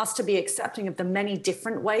us to be accepting of the many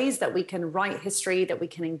different ways that we can write history, that we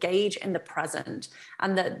can engage in the present,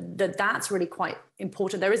 and that's really quite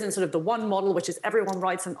important. There isn't sort of the one model, which is everyone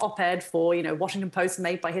writes an op-ed for, Washington Post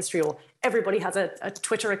made by history, or everybody has a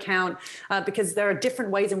Twitter account, because there are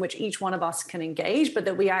different ways in which each one of us can engage, but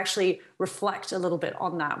that we actually reflect a little bit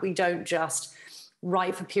on that. We don't just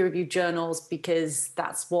write for peer-reviewed journals because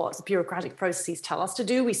that's what the bureaucratic processes tell us to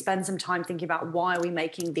do. We spend some time thinking about why are we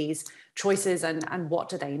making these choices and what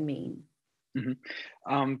do they mean.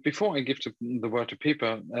 Mm-hmm. Before I give the word to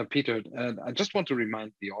Peter, I just want to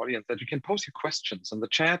remind the audience that you can post your questions in the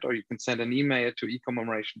chat, or you can send an email to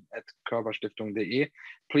ecommemoration@körber-stiftung.de.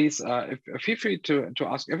 Please feel free to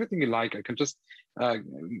ask everything you like. I can just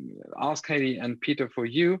ask Heidi and Peter for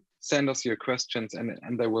you. Send us your questions,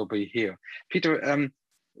 and they will be here. Peter,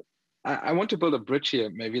 I want to build a bridge here.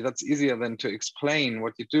 Maybe that's easier than to explain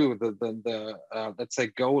what you do, the let's say,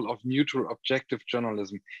 goal of neutral objective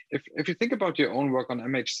journalism. If you think about your own work on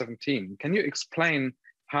MH17, can you explain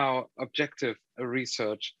how objective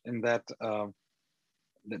research in that,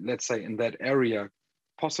 let's say, in that area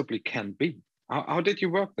possibly can be? How did you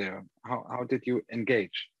work there? How did you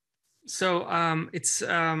engage? So it's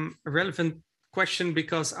a relevant question,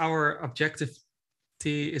 because our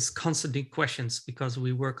objectivity is constantly questions, because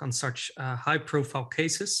we work on such high-profile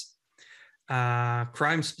cases,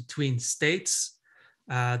 crimes between states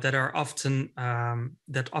that are often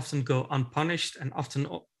go unpunished, and often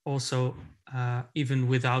also even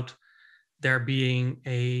without there being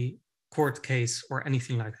a court case or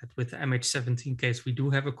anything like that. With the MH17 case, we do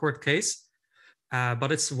have a court case,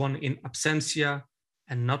 but it's one in absentia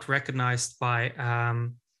and not recognized by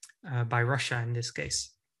Russia in this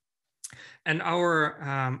case. And our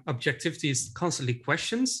objectivity is constantly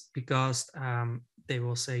questions, because they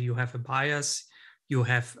will say you have a bias, you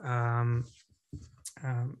have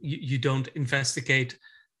you don't investigate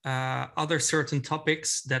other certain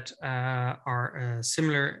topics that are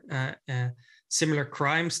similar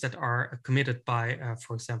crimes that are committed by,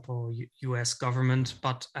 for example, U.S. government,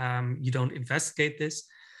 but you don't investigate this.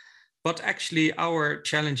 But actually, our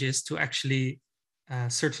challenge is to actually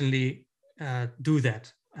certainly do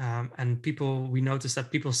that. And we notice that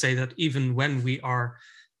people say that even when we are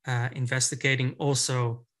investigating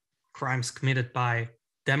also crimes committed by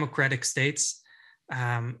democratic states,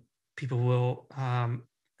 people will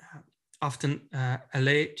often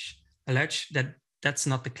allege that that's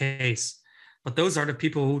not the case. But those are the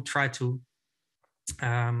people who try to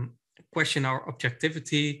question our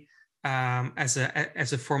objectivity as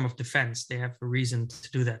a form of defense. They have a reason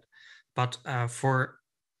to do that. But for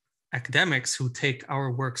academics who take our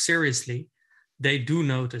work seriously, they do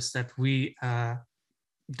notice that we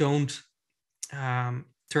don't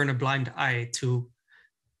turn a blind eye to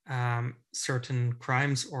certain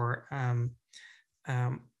crimes or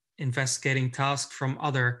investigating tasks from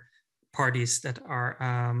other parties that are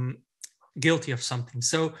guilty of something.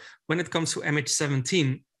 So when it comes to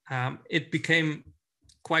MH17, it became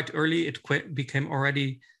quite early, it became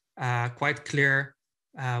already quite clear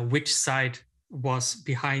which side was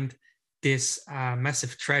behind this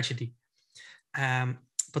massive tragedy.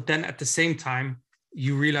 But then at the same time,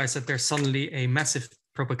 you realize that there's suddenly a massive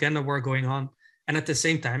propaganda war going on. And at the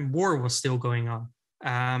same time, war was still going on.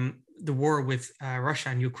 The war with Russia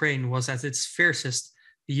and Ukraine was at its fiercest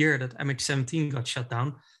the year that MH17 got shut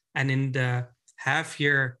down. And in the half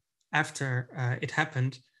year after it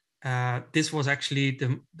happened, this was actually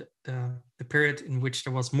the period in which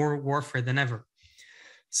there was more warfare than ever.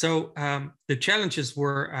 So the challenges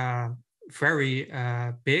were very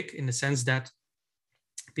big, in the sense that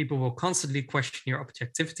people will constantly question your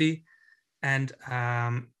objectivity, and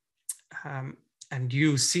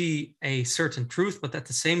you see a certain truth, but at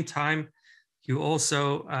the same time, you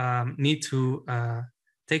also need to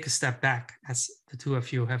take a step back, as the two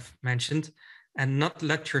of you have mentioned, and not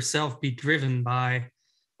let yourself be driven by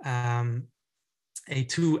a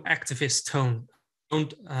too activist tone.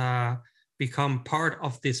 Don't become part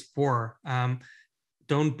of this war.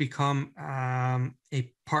 Don't become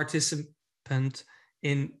a participant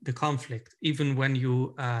in the conflict, even when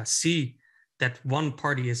you see that one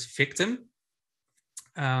party is victim.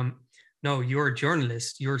 No, you're a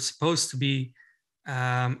journalist. You're supposed to be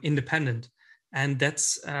independent, and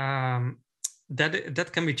that's that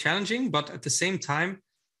can be challenging. But at the same time,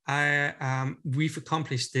 we've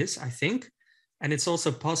accomplished this, I think, and it's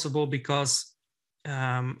also possible because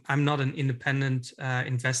I'm not an independent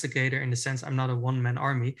investigator, in the sense I'm not a one-man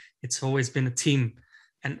army. It's always been a team.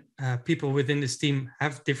 and people within this team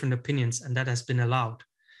have different opinions, and that has been allowed.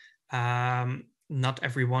 Not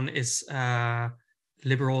everyone is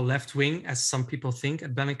liberal left-wing, as some people think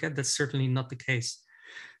at Bellingcat. That's certainly not the case.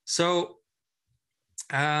 So,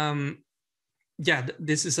 yeah,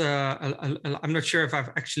 this is I'm not sure if I've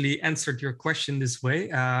actually answered your question this way,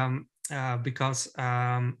 because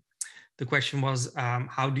the question was,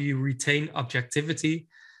 how do you retain objectivity?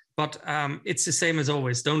 But it's the same as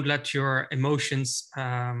always. Don't let your emotions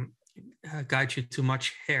guide you too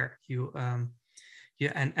much here.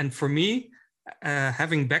 And for me,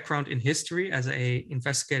 having background in history as a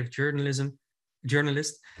investigative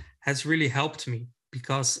journalist has really helped me,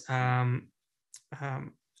 because I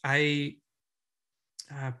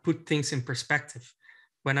put things in perspective.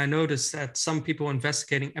 When I notice that some people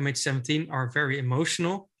investigating MH17 are very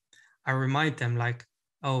emotional, I remind them, like,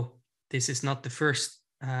 oh, this is not the first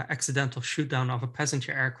accidental shoot down of a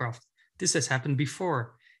passenger aircraft. This has happened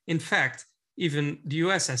before. In fact, even the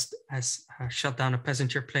US has shut down a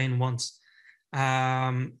passenger plane once.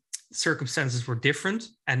 Circumstances were different,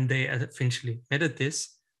 and they eventually admitted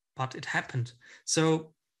this, but it happened.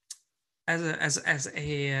 So,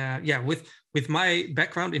 with my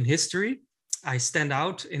background in history, I stand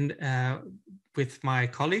out with my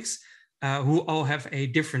colleagues who all have a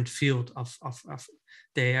different field of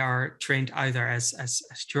they are trained either as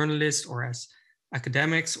journalists or as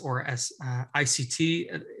academics or as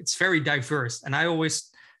ICT. It's very diverse, and I always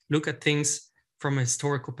look at things from a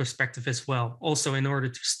historical perspective as well, also in order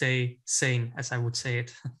to stay sane, as I would say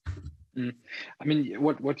it. I mean,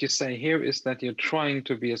 what you say here is that you're trying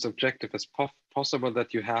to be as objective as possible,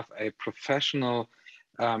 that you have a professional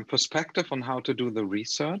perspective on how to do the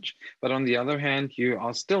research, but on the other hand, you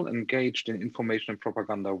are still engaged in information and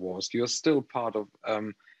propaganda wars. You're still part of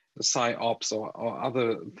PsyOps or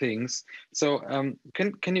other things. So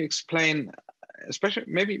can you explain, especially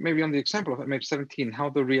maybe on the example of MH17, how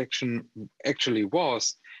the reaction actually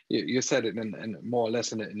was? You said it in more or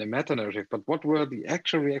less in a meta-narrative, but what were the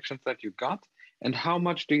actual reactions that you got, and how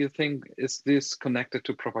much do you think is this connected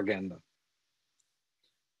to propaganda?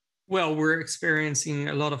 Well, we're experiencing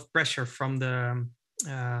a lot of pressure from the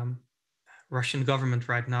Russian government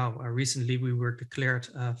right now. Recently, we were declared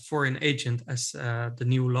a foreign agent, as the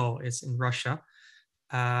new law is in Russia,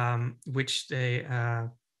 which they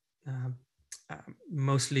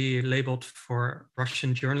mostly labeled for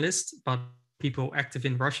Russian journalists, but people active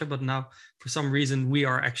in Russia. But now, for some reason, we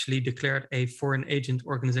are actually declared a foreign agent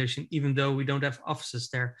organization, even though we don't have offices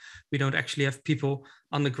there. We don't actually have people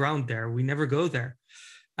on the ground there. We never go there.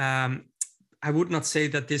 I would not say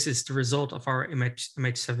that this is the result of our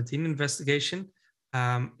MH17 investigation.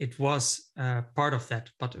 It was part of that,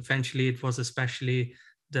 but eventually it was especially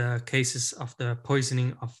the cases of the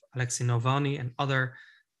poisoning of Alexei Navalny and other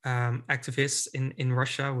activists in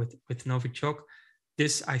Russia with Novichok.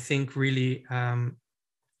 This, I think, really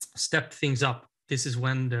stepped things up. This is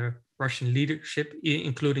when the Russian leadership,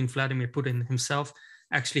 including Vladimir Putin himself,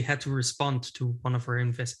 actually had to respond to one of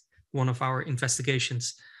our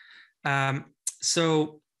investigations.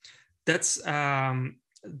 So that's the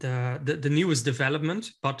newest development.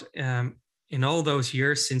 But in all those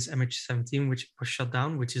years since MH17, which was shut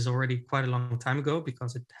down, which is already quite a long time ago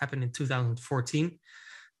because it happened in 2014,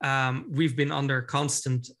 we've been under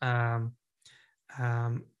constant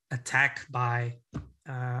attack by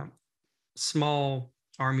small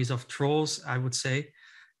armies of trolls, I would say.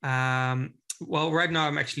 Well, right now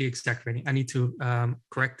I'm actually exaggerating. I need to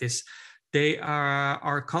correct this. They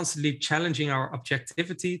are constantly challenging our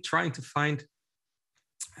objectivity, trying to find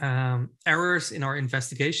errors in our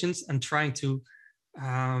investigations and trying to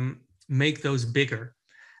make those bigger.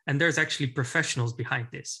 And there's actually professionals behind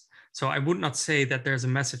this. So I would not say that there's a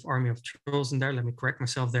massive army of trolls in there. Let me correct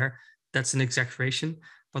myself there. That's an exaggeration.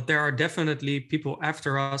 But there are definitely people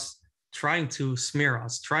after us trying to smear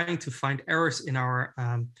us, trying to find errors in our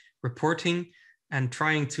reporting, and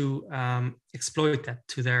trying to exploit that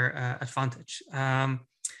to their advantage. And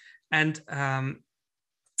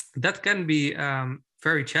that can be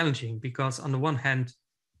very challenging because on the one hand,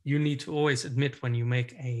 you need to always admit when you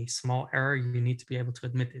make a small error, you need to be able to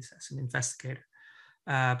admit this as an investigator.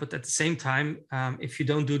 But at the same time, if you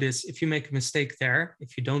don't do this, if you make a mistake there,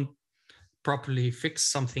 if you don't properly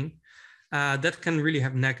fix something, that can really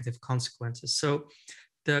have negative consequences. So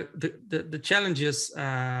the challenge is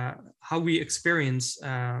how we experience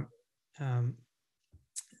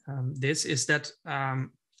this is that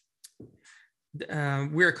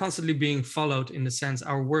we are constantly being followed, in the sense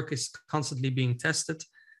our work is constantly being tested.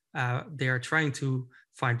 They are trying to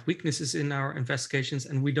find weaknesses in our investigations,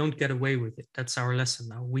 and we don't get away with it. That's our lesson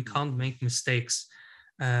now. We can't make mistakes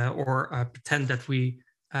or pretend that we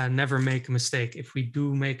never make a mistake. If we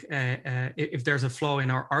do make, if there's a flaw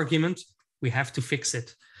in our argument, we have to fix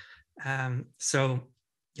it. So,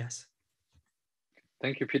 yes.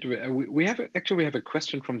 Thank you, Peter. We have a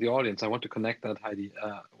question from the audience. I want to connect that, Heidi,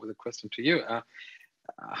 with a question to you.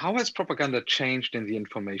 How has propaganda changed in the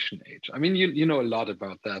information age? I mean, you know a lot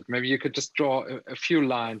about that. Maybe you could just draw a few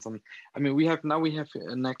lines on. I mean, we have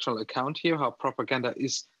an actual account here how propaganda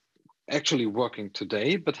is actually working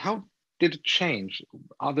today. But how did it change?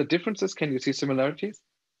 Are there differences? Can you see similarities?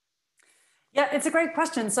 Yeah, it's a great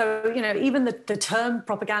question. So, you know, even the term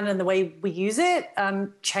propaganda and the way we use it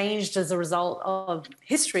changed as a result of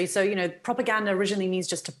history. So, you know, propaganda originally means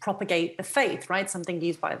just to propagate the faith, right? Something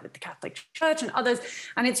used by the Catholic Church and others.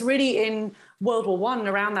 And it's really in World War I,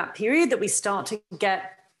 around that period, that we start to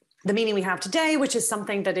get the meaning we have today, which is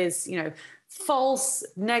something that is, you know, false,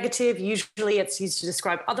 negative. Usually it's used to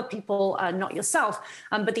describe other people, not yourself.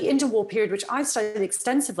 But the interwar period, which I've studied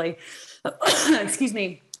extensively, excuse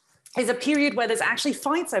me, is a period where there's actually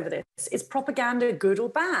fights over this. Is propaganda good or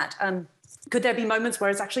bad? Could there be moments where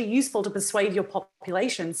it's actually useful to persuade your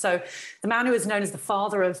population? So the man who is known as the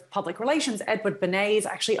father of public relations, Edward Bernays,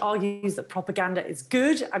 actually argues that propaganda is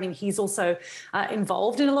good. I mean, he's also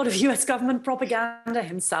involved in a lot of US government propaganda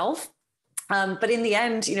himself. But in the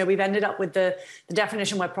end, you know, we've ended up with the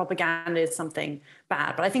definition where propaganda is something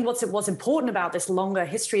bad. But I think what's important about this longer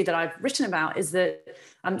history that I've written about is that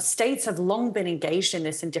states have long been engaged in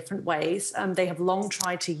this in different ways. They have long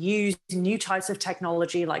tried to use new types of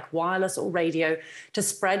technology like wireless or radio to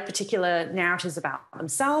spread particular narratives about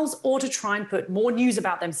themselves, or to try and put more news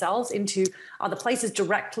about themselves into other places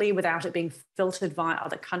directly without it being filtered via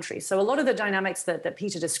other countries. So a lot of the dynamics that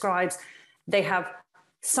Peter describes, they have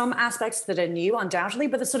some aspects that are new, undoubtedly,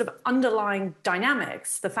 but the sort of underlying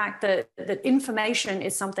dynamics, the fact that information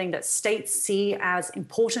is something that states see as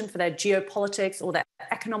important for their geopolitics or their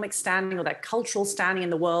economic standing or their cultural standing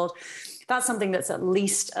in the world, that's something that's at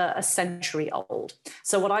least a century old.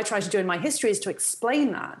 So what I try to do in my history is to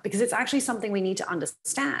explain that, because it's actually something we need to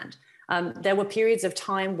understand. There were periods of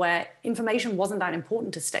time where information wasn't that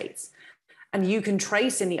important to states. And you can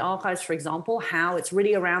trace in the archives, for example, how it's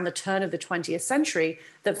really around the turn of the 20th century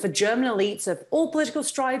that for German elites of all political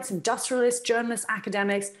stripes, industrialists, journalists,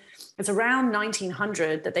 academics, it's around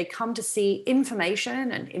 1900 that they come to see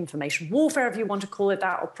information and information warfare, if you want to call it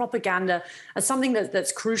that, or propaganda, as something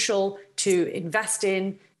that's crucial to invest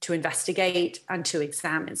in, to investigate, and to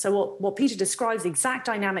examine. So what Peter describes, the exact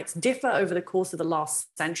dynamics differ over the course of the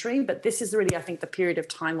last century, but this is really, I think, the period of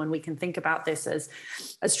time when we can think about this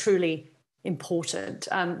as truly important.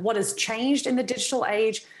 What has changed in the digital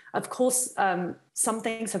age? Of course, some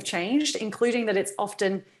things have changed, including that it's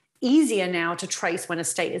often easier now to trace when a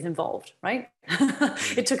state is involved, right?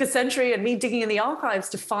 It took a century and me digging in the archives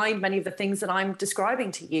to find many of the things that I'm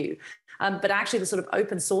describing to you. But actually the sort of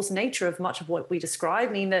open source nature of much of what we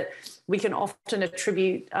describe mean that we can often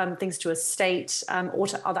attribute things to a state or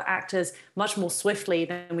to other actors much more swiftly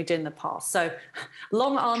than we did in the past. So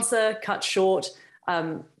long answer, cut short.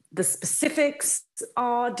 The specifics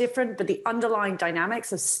are different, but the underlying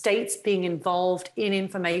dynamics of states being involved in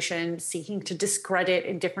information, seeking to discredit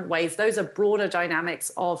in different ways, those are broader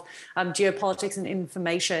dynamics of geopolitics and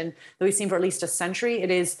information that we've seen for at least a century.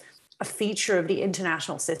 It is a feature of the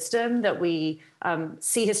international system that we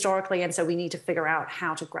see historically, and so we need to figure out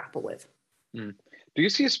how to grapple with. Do you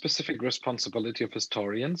see a specific responsibility of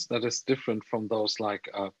historians that is different from those like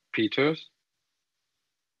Peter's?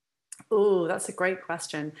 Oh, that's a great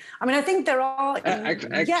question. I mean, I think there are.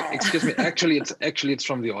 Excuse me. Actually, it's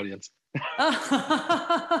from the audience.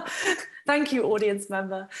 Thank you, audience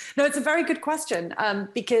member. No, it's a very good question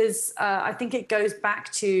because I think it goes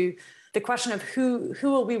back to the question of who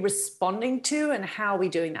are we responding to and how are we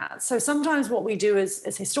doing that. So sometimes what we do as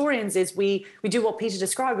historians is we do what Peter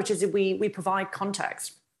described, which is we provide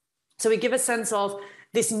context. So we give a sense of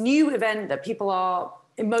this new event that people are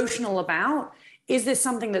emotional about. Is this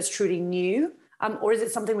something that's truly new? Or is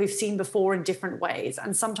it something we've seen before in different ways?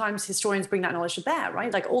 And sometimes historians bring that knowledge to bear,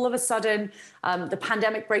 right? Like all of a sudden, the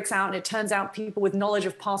pandemic breaks out and it turns out people with knowledge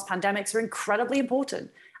of past pandemics are incredibly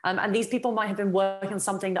important. And these people might have been working on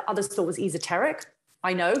something that others thought was esoteric.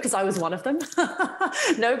 I know, because I was one of them.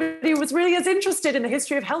 Nobody was really as interested in the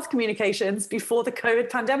history of health communications before the COVID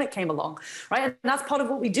pandemic came along, right? And that's part of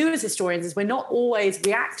what we do as historians is we're not always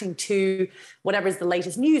reacting to whatever is the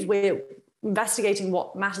latest news. We're investigating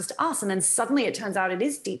what matters to us. And then suddenly it turns out it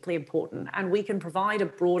is deeply important and we can provide a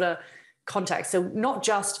broader context. So not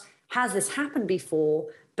just has this happened before,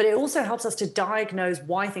 but it also helps us to diagnose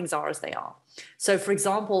why things are as they are. So, for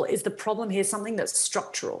example, is the problem here something that's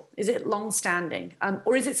structural? Is it long-standing?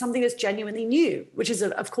 Or is it something that's genuinely new, which is,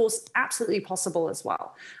 of course, absolutely possible as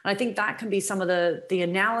well? And I think that can be some of the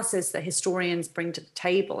analysis that historians bring to the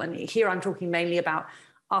table. And here I'm talking mainly about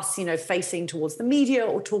us, facing towards the media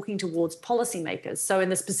or talking towards policymakers. So in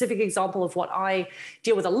the specific example of what I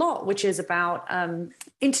deal with a lot, which is about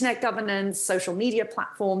internet governance, social media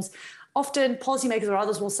platforms, often policymakers or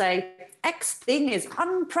others will say, X thing is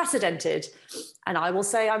unprecedented. And I will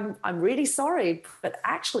say, I'm really sorry, but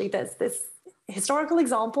actually there's this historical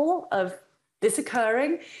example of this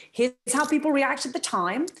occurring. Here's how people reacted at the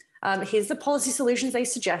time. Here's the policy solutions they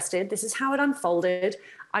suggested. This is how it unfolded.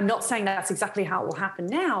 I'm not saying that's exactly how it will happen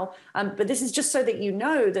now, but this is just so that you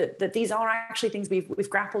know that these are actually things we've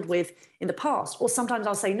grappled with in the past. Or sometimes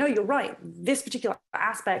I'll say, no, you're right. This particular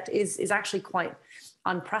aspect is actually quite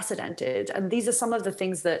unprecedented. And these are some of the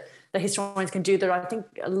things that the historians can do that are, I think,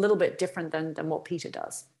 a little bit different than what Peter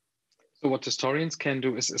does. So what historians can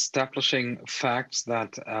do is establishing facts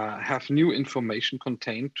that have new information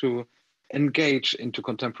contained to engage into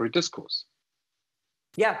contemporary discourse.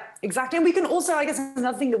 Yeah, exactly. And we can also, I guess,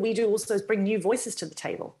 another thing that we do also is bring new voices to the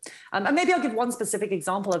table. And maybe I'll give one specific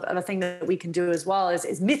example of a thing that we can do as well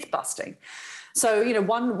is myth busting. So,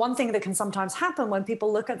 one thing that can sometimes happen when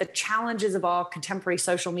people look at the challenges of our contemporary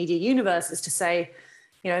social media universe is to say,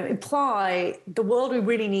 imply the world we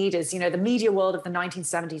really need is, the media world of the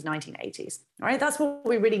 1970s, 1980s, right? That's what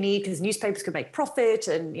we really need because newspapers could make profit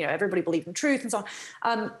and, everybody believed in truth and so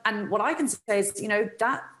on. And what I can say is,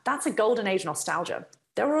 that's a golden age nostalgia.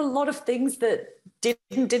 There were a lot of things that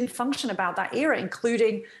didn't function about that era,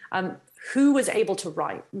 including who was able to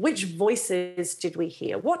write, which voices did we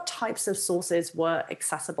hear, what types of sources were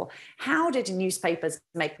accessible, how did newspapers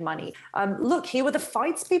make money? Look, here were the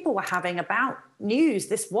fights people were having about news.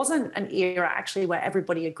 This wasn't an era actually where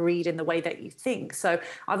everybody agreed in the way that you think. So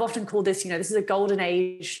I've often called this, this is a golden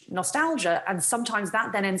age nostalgia, and sometimes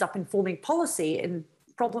that then ends up informing policy in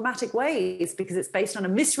problematic ways because it's based on a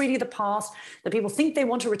misreading of the past that people think they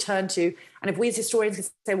want to return to. And if we as historians can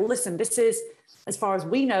say, well, listen, this is, as far as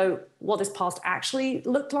we know, what this past actually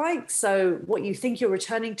looked like. So what you think you're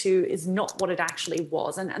returning to is not what it actually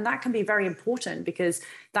was. And that can be very important because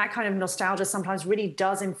that kind of nostalgia sometimes really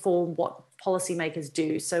does inform what policymakers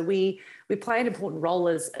do. So we play an important role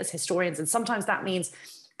as historians. And sometimes that means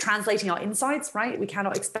translating our insights, right? We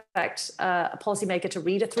cannot expect a policymaker to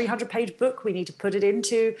read a 300-page book. We need to put it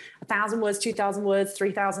into 1,000 words, 2,000 words,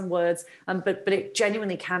 3,000 words. But it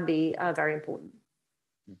genuinely can be very important.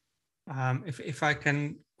 If I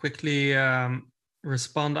can quickly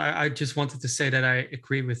respond, I just wanted to say that I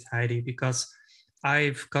agree with Heidi because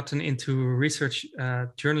I've gotten into research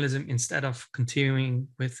journalism instead of continuing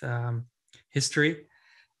with history.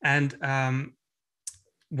 And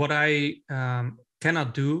what I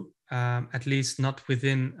cannot do, at least not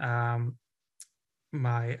within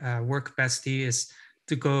my work capacity, is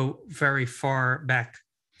to go very far back.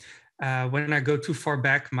 When I go too far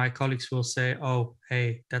back, my colleagues will say, "Oh,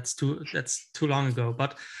 hey, that's too long ago."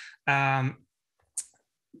 But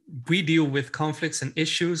we deal with conflicts and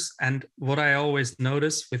issues, and what I always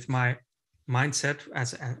notice with my mindset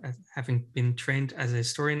as having been trained as a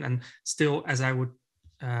historian, and still, as I would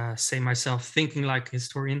say myself, thinking like a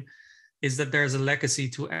historian, is that there's a legacy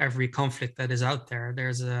to every conflict that is out there.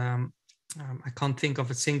 There's I can't think of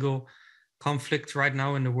a single conflict right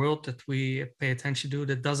now in the world that we pay attention to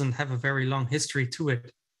that doesn't have a very long history to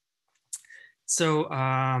it. So,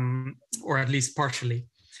 or at least partially.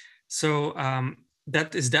 So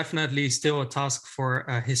that is definitely still a task for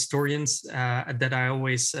historians that I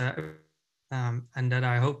always, and that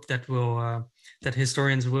I hope that will, that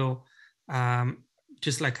historians will,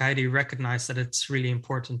 just like Heidi, recognize that it's really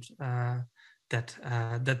important,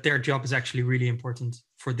 that their job is actually really important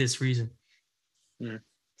for this reason. Mm.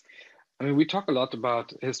 I mean, we talk a lot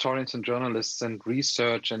about historians and journalists and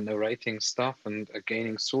research and narrating stuff and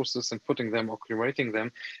gaining sources and putting them or curating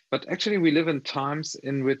them. But actually, we live in times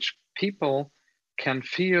in which people can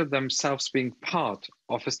feel themselves being part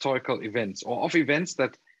of historical events or of events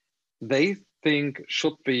that they think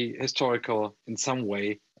should be historical in some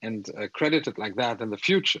way and credited like that in the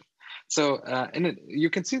future. So, and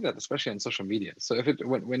you can see that especially on social media. So if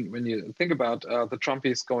when you think about the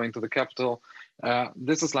Trumpies going to the Capitol,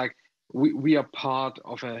 this is like, we are part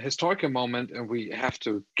of a historical moment and we have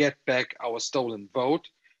to get back our stolen vote.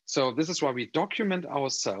 So this is why we document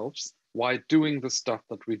ourselves while doing the stuff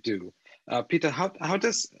that we do. Peter, how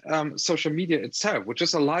does social media itself, which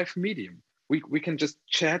is a live medium, we can just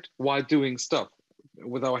chat while doing stuff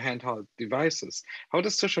with our handheld devices. How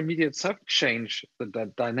does social media itself change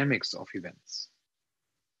the dynamics of events?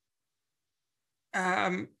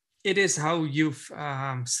 It is how you've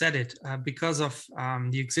said it. Because of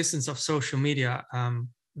the existence of social media,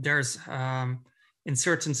 there's in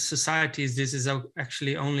certain societies, this is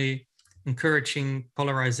actually only encouraging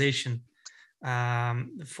polarization,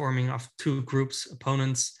 forming of two groups,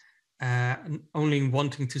 opponents, only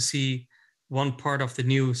wanting to see one part of the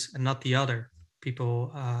news and not the other.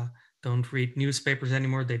 People don't read newspapers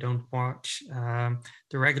anymore. They don't watch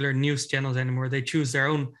the regular news channels anymore. They choose their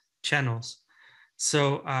own channels.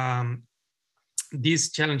 So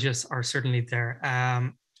these challenges are certainly there.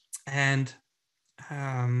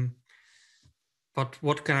 But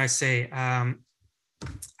what can I say?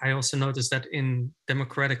 I also noticed that in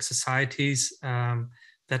democratic societies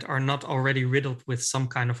that are not already riddled with some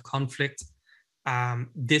kind of conflict,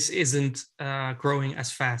 this isn't growing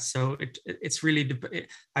as fast. So it's really,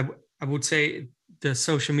 I would say the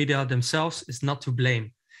social media themselves is not to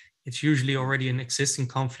blame. It's usually already an existing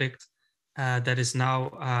conflict that is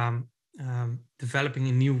now developing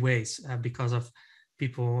in new ways because of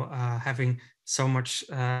people having so much,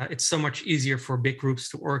 it's so much easier for big groups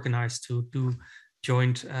to organize, to do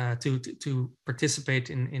joint, to participate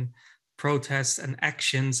in protests and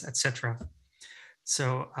actions, etc.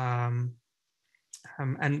 So,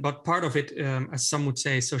 but part of it, as some would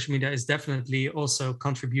say, social media is definitely also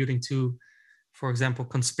contributing to, for example,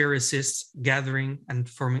 conspiracists gathering and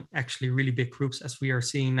forming actually really big groups, as we are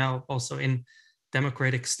seeing now also in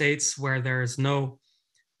democratic states where there is no,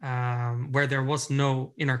 where there was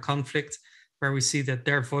no inner conflict, where we see that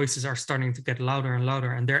their voices are starting to get louder and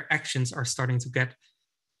louder, and their actions are starting to get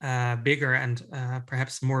bigger and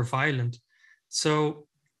perhaps more violent. So,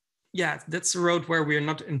 yeah, that's a road where we are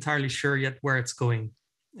not entirely sure yet where it's going,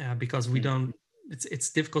 because we don't.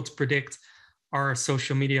 It's difficult to predict. Are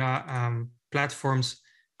social media platforms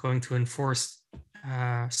going to enforce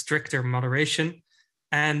stricter moderation,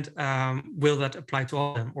 and will that apply to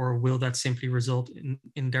all of them, or will that simply result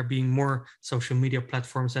in there being more social media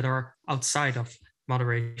platforms that are outside of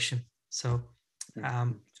moderation? So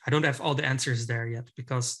I don't have all the answers there yet,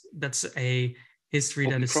 because that's a history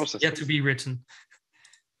that is yet to be written.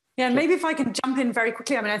 Yeah, and maybe if I can jump in very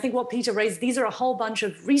quickly. I mean, I think what Peter raised, these are a whole bunch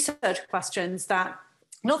of research questions that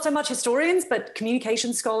not so much historians, but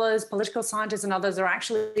communication scholars, political scientists, and others are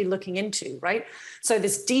actually looking into, right? So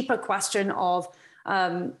this deeper question of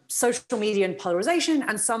social media and polarization,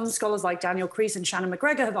 and some scholars like Daniel Kreis and Shannon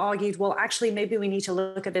McGregor have argued, well, actually, maybe we need to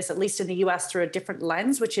look at this, at least in the US, through a different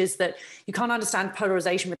lens, which is that you can't understand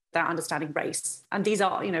polarization without understanding race. And these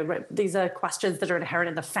are, you know, these are questions that are inherent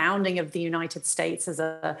in the founding of the United States as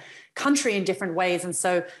a country in different ways. And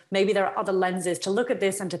so maybe there are other lenses to look at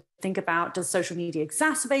this and to think about, does social media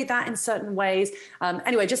exacerbate that in certain ways?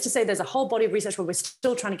 Anyway, just to say there's a whole body of research where we're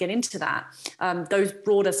still trying to get into that, those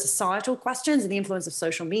broader societal questions and the influence of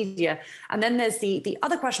social media. And then there's the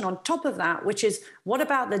other question on top of that, which is, what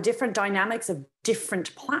about the different dynamics of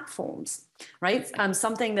different platforms, right?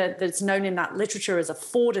 Something that's known in that literature as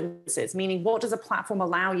affordances, meaning what does a platform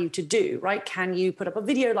allow you to do, right? Can you put up a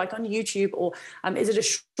video like on YouTube, or is it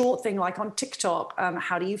a short thing like on TikTok?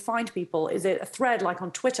 How do you find people? Is it a thread like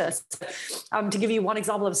on Twitter? So, to give you one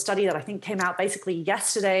example of a study that I think came out basically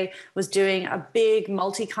yesterday, was doing a big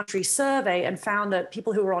multi-country survey and found that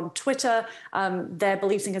people who were on Twitter, their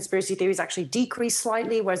beliefs in conspiracy theories actually decreased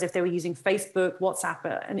slightly, whereas if they were using Facebook,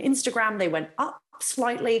 WhatsApp, and Instagram, they went up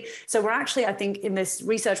slightly. So we're actually, I think, in this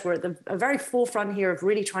research, we're at the very forefront here of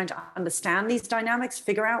really trying to understand these dynamics,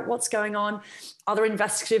 figure out what's going on. Other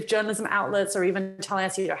investigative journalism outlets are even telling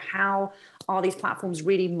us, you know, how are these platforms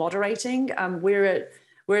really moderating? We're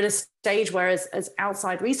at a stage where as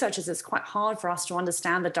outside researchers, it's quite hard for us to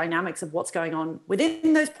understand the dynamics of what's going on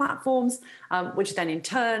within those platforms, which then in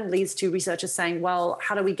turn leads to researchers saying, well,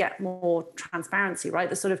 how do we get more transparency, right?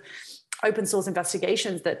 The sort of open source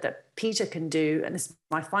investigations that Peter can do, and this is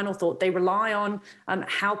my final thought, they rely on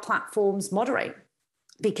how platforms moderate.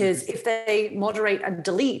 Because if they moderate and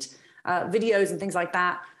delete videos and things like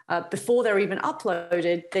that before they're even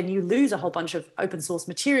uploaded, then you lose a whole bunch of open source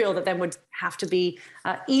material that then would have to be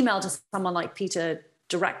emailed to someone like Peter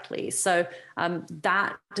directly. So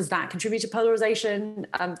does that contribute to polarization?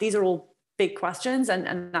 These are all big questions,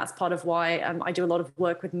 and that's part of why I do a lot of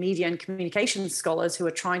work with media and communication scholars who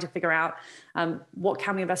are trying to figure out what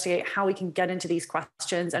can we investigate, how we can get into these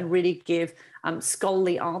questions and really give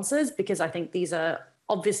scholarly answers, because I think these are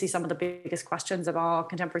obviously some of the biggest questions of our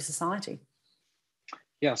contemporary society.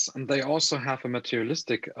 Yes, and they also have a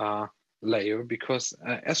materialistic layer, because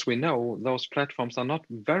as we know, those platforms are not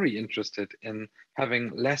very interested in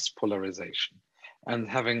having less polarization and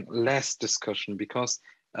having less discussion, because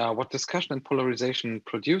what discussion and polarization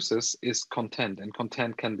produces is content, and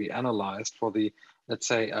content can be analyzed for the, let's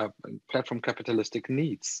say, platform capitalistic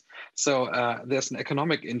needs. So there's an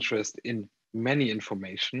economic interest in many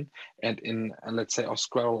information and in, let's say,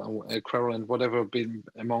 quarrel and whatever been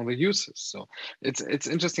among the users. So it's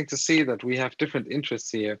interesting to see that we have different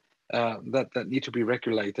interests here that need to be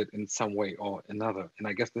regulated in some way or another. And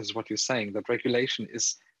I guess this is what you're saying, that regulation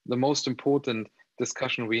is the most important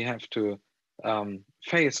discussion we have to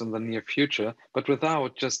face in the near future, but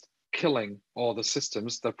without just killing all the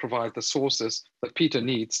systems that provide the sources that Peter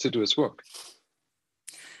needs to do his work.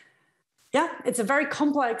 Yeah, it's a very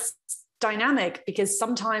complex dynamic, because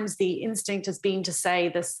sometimes the instinct has been to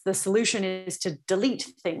say the solution is to delete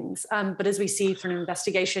things. But as we see from an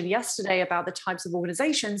investigation yesterday about the types of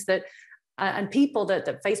organizations that and people that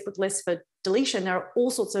Facebook lists for deletion, there are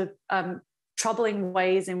all sorts of troubling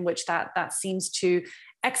ways in which that seems to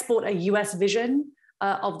export a US vision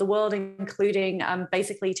of the world, including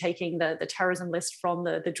basically taking the terrorism list from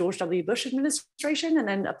the George W. Bush administration and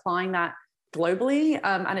then applying that globally.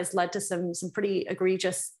 And it's led to some pretty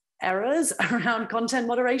egregious errors around content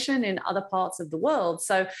moderation in other parts of the world.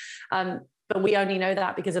 So, but we only know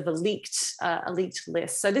that because of a leaked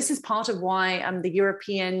list. So this is part of why the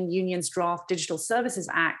European Union's draft Digital Services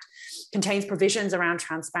Act contains provisions around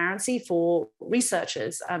transparency for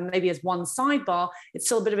researchers. Maybe as one sidebar, it's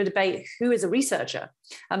still a bit of a debate, who is a researcher?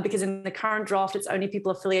 Because in the current draft, it's only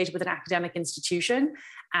people affiliated with an academic institution.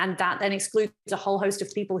 And that then excludes a whole host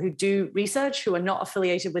of people who do research who are not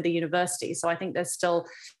affiliated with a university. So I think there's still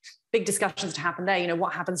big discussions to happen there. You know,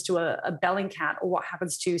 what happens to a Bellingcat, or what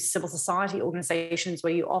happens to civil society organizations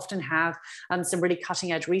where you often have some really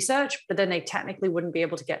cutting edge research, but then they technically wouldn't be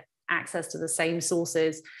able to get access to the same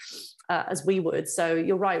sources as we would. So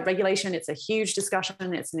you're right, regulation, it's a huge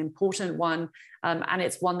discussion, it's an important one, and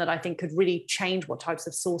it's one that I think could really change what types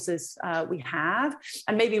of sources we have.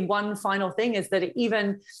 And maybe one final thing is that it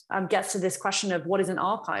even gets to this question of what is an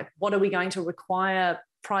archive? What are we going to require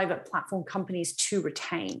private platform companies to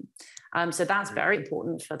retain? So that's very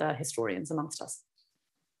important for the historians amongst us.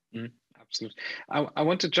 Absolutely. I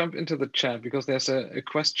want to jump into the chat because there's a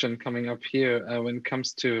question coming up here when it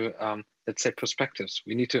comes to, let's say, perspectives.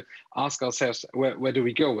 We need to ask ourselves, where do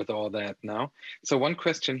we go with all that now? So one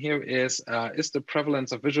question here is the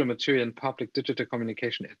prevalence of visual material in public digital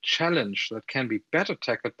communication a challenge that can be better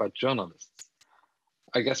tackled by journalists?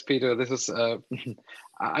 I guess, Peter, this is,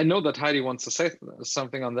 I know that Heidi wants to say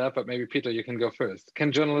something on that, but maybe Peter, you can go first.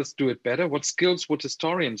 Can journalists do it better? What skills would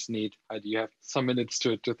historians need? Heidi, you have some minutes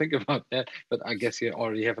to think about that, but I guess you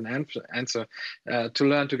already have an answer to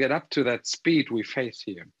learn to get up to that speed we face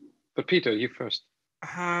here. But Peter, you first.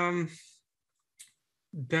 I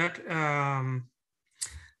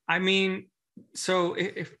mean, so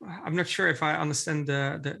if I'm not sure if I understand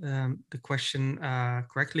the question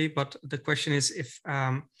correctly, but the question is if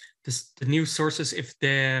the new sources, if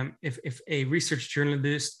a research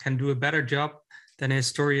journalist can do a better job than a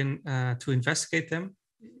historian to investigate them,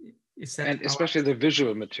 is that? And especially the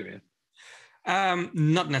visual material.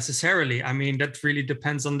 Not necessarily. I mean, that really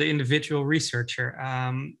depends on the individual researcher,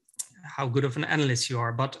 how good of an analyst you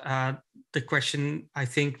are. But the question, I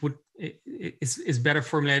think, is better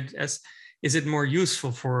formulated as, is it more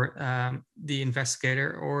useful for the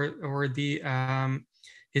investigator or the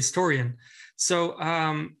historian? So,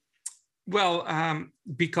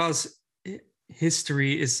 because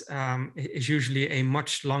history is usually a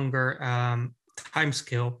much longer time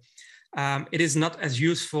scale, it is not as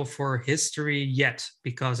useful for history yet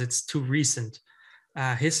because it's too recent.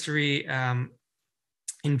 History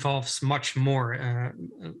involves much more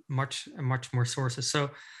sources. So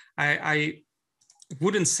I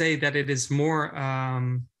wouldn't say that it is more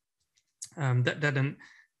that an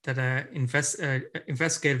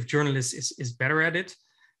investigative journalist is better at it,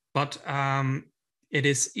 but it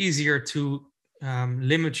is easier to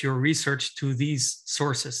limit your research to these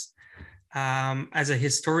sources. As a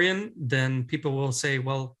historian, then people will say,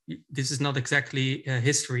 well, this is not exactly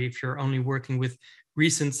history. If you're only working with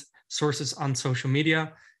recent sources on social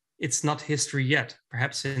media, it's not history yet.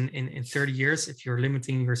 Perhaps in 30 years, if you're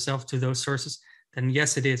limiting yourself to those sources, then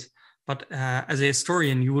yes, it is. But as a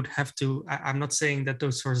historian, you would have to, I'm not saying that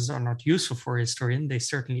those sources are not useful for a historian, they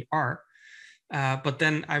certainly are. But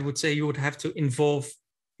then I would say you would have to involve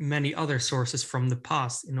many other sources from the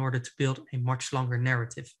past in order to build a much longer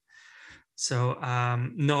narrative. So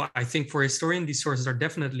no, I think for a historian, these sources are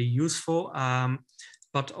definitely useful,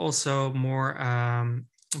 but also more,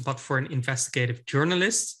 but for an investigative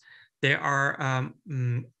journalist, they are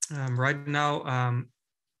right now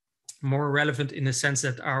more relevant in the sense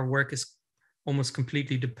that our work is almost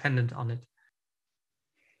completely dependent on it.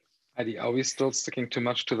 Heidi, are we still sticking too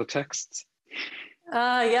much to the texts?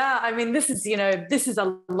 Yeah, I mean, this is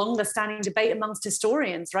a longer standing debate amongst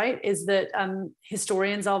historians, right? Is that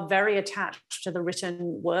historians are very attached to the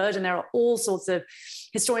written word, and there are all sorts of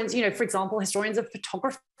historians, for example, historians of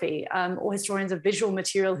photography or historians of visual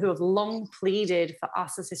material who have long pleaded for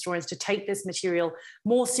us as historians to take this material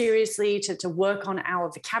more seriously, to work on our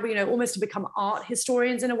vocabulary, almost to become art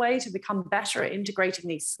historians in a way, to become better at integrating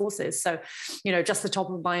these sources. So, just off the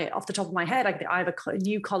top of my head, I have a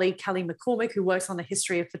new colleague, Kelly McCormick, who works on the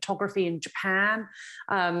history of photography in Japan,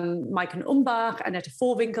 Maiken Umbach, Annette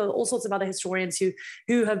Vorwinkel, all sorts of other historians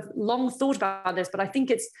who have long thought about this. But I think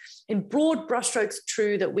it's in broad brushstrokes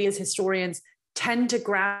true that we as historians tend to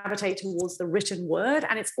gravitate towards the written word.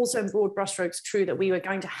 And it's also in broad brushstrokes true that we are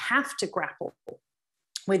going to have to grapple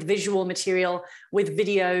with visual material, with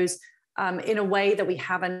videos, in a way that we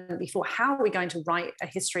haven't before. How are we going to write a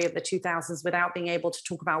history of the 2000s without being able to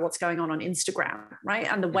talk about what's going on Instagram, right?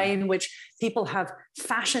 And the way in which people have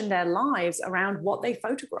fashioned their lives around what they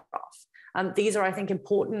photograph. These are, I think,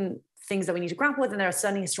 important things that we need to grapple with. And there are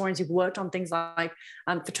certainly historians who've worked on things like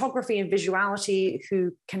photography and visuality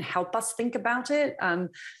who can help us think about it,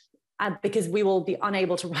 because we will be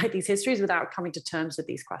unable to write these histories without coming to terms with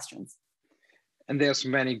these questions. And there's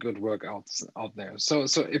many good work out there. So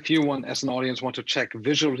if you want, as an audience, want to check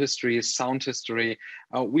visual history, sound history,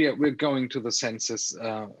 we're going to the census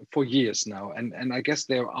for years now. And I guess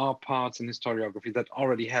there are parts in historiography that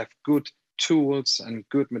already have good tools and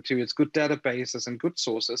good materials, good databases and good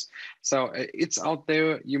sources. So it's out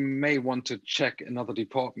there. You may want to check another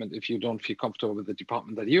department if you don't feel comfortable with the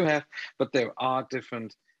department that you have, but there are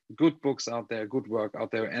different good books out there, good work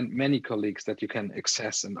out there, and many colleagues that you can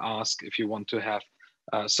access and ask if you want to have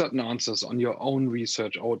certain answers on your own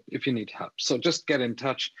research or if you need help. So just get in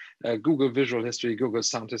touch, Google visual history, Google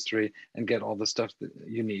sound history, and get all the stuff that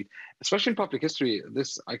you need. Especially in public history,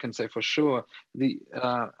 this I can say for sure, the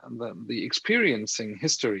experiencing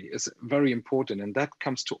history is very important, and that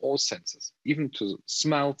comes to all senses, even to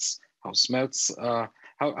smells, how smells,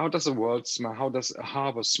 how does a world smell, how does a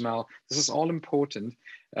harbor smell? This is all important.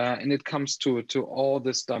 And it comes to all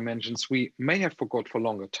these dimensions we may have forgot for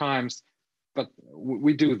longer times, but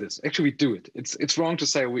we do this. Actually, we do it. It's wrong to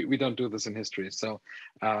say we don't do this in history. So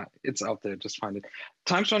it's out there, just find it.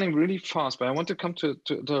 Time's running really fast, but I want to come to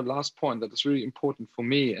the last point that is really important for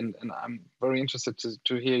me. And I'm very interested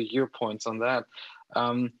to hear your points on that.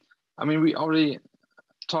 I mean, we already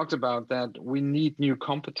talked about that we need new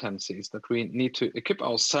competencies, that we need to equip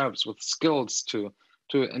ourselves with skills to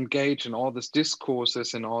engage in all these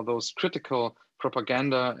discourses and all those critical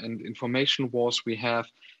propaganda and information wars we have.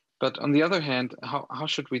 But on the other hand, how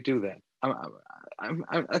should we do that?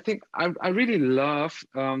 I think I really love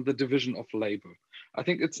the division of labor. I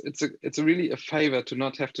think it's really a favor to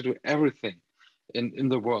not have to do everything in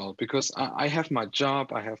the world, because I have my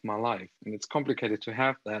job, I have my life, and it's complicated to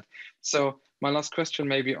have that. So my last question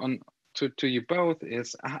maybe to you both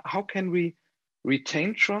is, how can we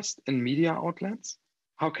retain trust in media outlets?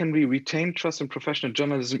 How can we retain trust in professional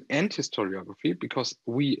journalism and historiography? Because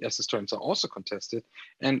we as historians are also contested.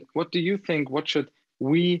 And what do you think, what should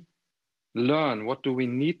we learn? What do we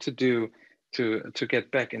need to do to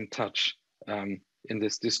get back in touch in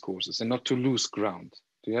these discourses and not to lose ground?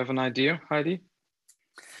 Do you have an idea, Heidi?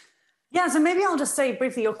 Yeah, so maybe I'll just say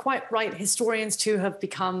briefly, you're quite right. Historians too have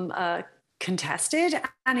become contested,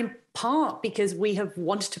 and in part because we have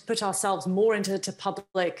wanted to put ourselves more into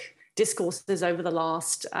public discourses over the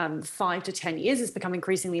last 5 to 10 years. It's become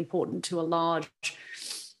increasingly important to a large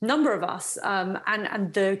number of us,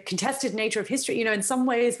 and the contested nature of history, in some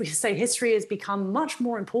ways we say history has become much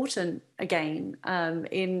more important again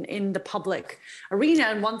in the public arena.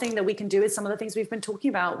 And one thing that we can do is some of the things we've been talking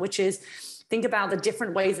about, which is think about the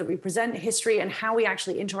different ways that we present history and how we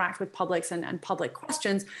actually interact with publics and public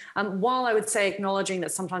questions, while I would say acknowledging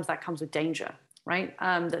that sometimes that comes with danger. Right?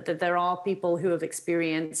 That there are people who have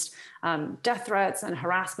experienced death threats and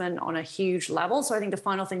harassment on a huge level. So I think the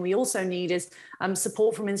final thing we also need is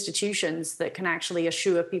support from institutions that can actually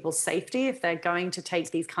assure people's safety if they're going to take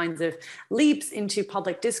these kinds of leaps into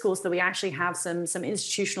public discourse, that we actually have some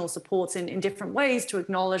institutional supports in different ways to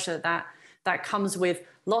acknowledge that comes with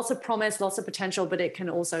lots of promise, lots of potential, but it can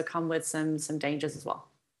also come with some dangers as well.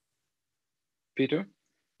 Peter,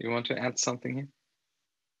 you want to add something here?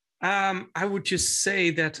 I would just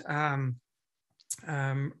say that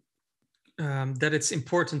that it's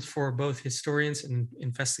important for both historians and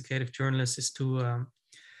investigative journalists is to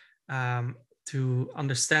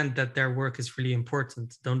understand that their work is really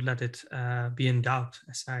important. Don't let it be in doubt.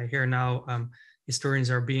 As I hear now,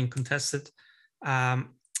 historians are being contested.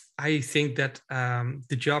 I think that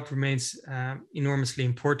the job remains enormously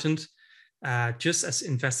important. Just as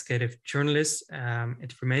investigative journalists,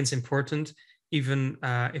 it remains important, even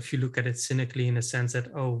if you look at it cynically in the sense that,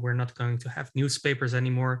 oh, we're not going to have newspapers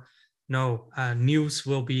anymore. No, news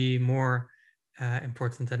will be more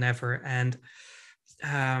important than ever. And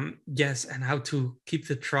yes, and how to keep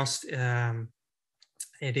the trust.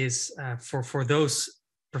 It is for those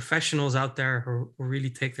professionals out there who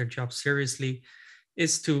really take their job seriously,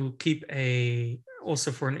 is to keep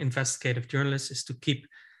also for an investigative journalist, is to keep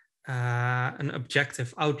an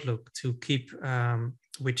objective outlook, to keep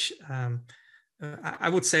I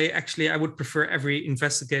would say, actually, I would prefer every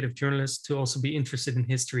investigative journalist to also be interested in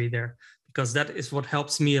history there, because that is what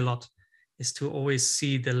helps me a lot, is to always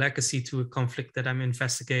see the legacy to a conflict that I'm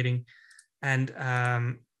investigating. And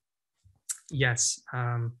yes,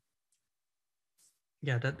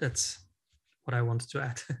 yeah, that's what I wanted to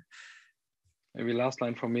add. Maybe last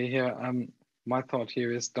line from me here. My thought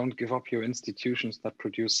here is, don't give up your institutions that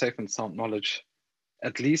produce safe and sound knowledge,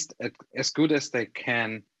 at least as good as they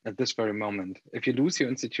can at this very moment. If you lose your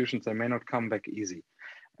institutions, they may not come back easy.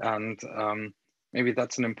 And maybe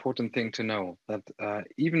that's an important thing to know, that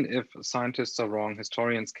even if scientists are wrong,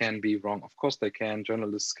 historians can be wrong. Of course they can,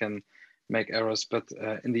 journalists can make errors, but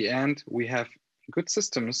in the end, we have good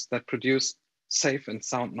systems that produce safe and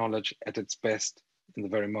sound knowledge at its best in the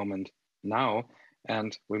very moment now,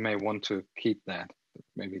 and we may want to keep that.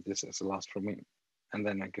 Maybe this is the last from me. And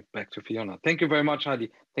then I give back to Fiona. Thank you very much,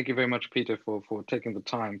 Heidi. Thank you very much, Peter, for taking the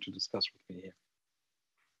time to discuss with me here.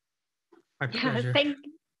 My pleasure.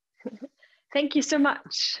 Thank you so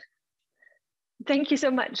much. Thank you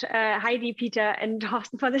so much, Heidi, Peter, and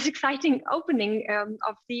Thorsten, for this exciting opening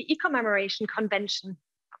of the E-Commemoration Convention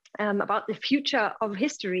about the future of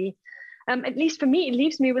history. At least for me, it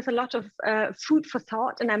leaves me with a lot of food for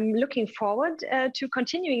thought, and I'm looking forward to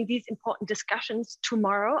continuing these important discussions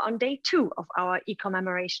tomorrow on day 2 of our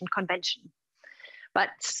E-Commemoration Convention. But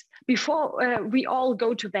before we all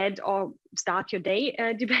go to bed or start your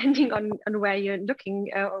day, depending on where you're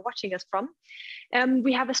looking or watching us from,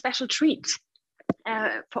 we have a special treat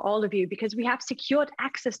for all of you, because we have secured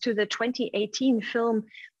access to the 2018 film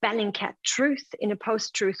Bellingcat, Truth in a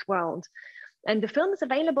Post-Truth World. And the film is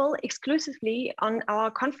available exclusively on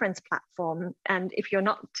our conference platform. And if you're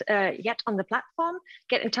not yet on the platform,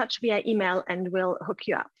 get in touch via email and we'll hook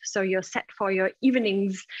you up, so you're set for your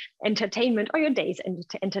evening's entertainment or your day's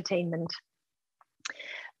entertainment.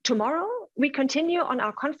 Tomorrow, we continue on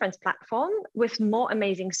our conference platform with more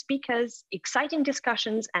amazing speakers, exciting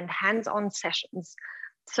discussions, and hands-on sessions.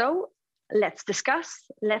 So let's discuss,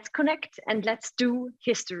 let's connect, and let's do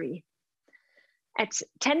history. At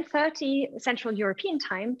 10:30 Central European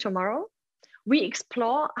Time tomorrow, we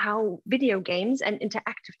explore how video games and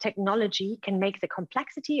interactive technology can make the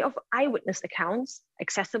complexity of eyewitness accounts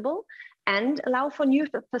accessible and allow for new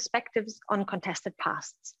perspectives on contested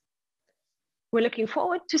pasts. We're looking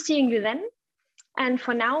forward to seeing you then. And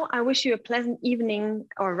for now, I wish you a pleasant evening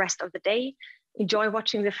or rest of the day. Enjoy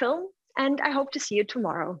watching the film, and I hope to see you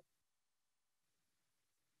tomorrow.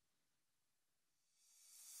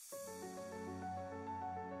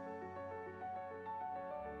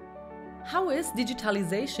 How is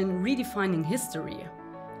digitalization redefining history?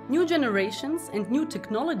 New generations and new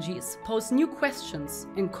technologies pose new questions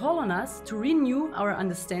and call on us to renew our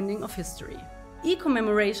understanding of history.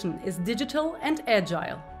 E-commemoration is digital and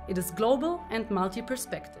agile. It is global and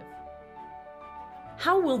multi-perspective.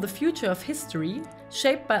 How will the future of history,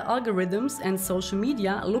 shaped by algorithms and social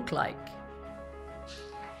media, look like?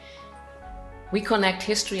 We connect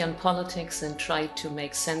history and politics and try to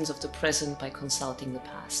make sense of the present by consulting the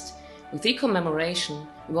past. With E-commemoration,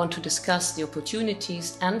 we want to discuss the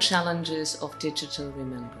opportunities and challenges of digital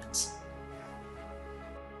remembrance.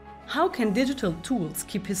 How can digital tools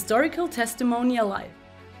keep historical testimony alive?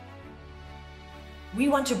 We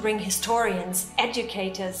want to bring historians,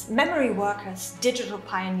 educators, memory workers, digital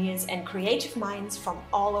pioneers, and creative minds from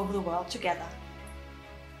all over the world together.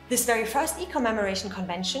 This very first E-Commemoration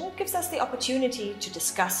Convention gives us the opportunity to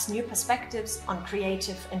discuss new perspectives on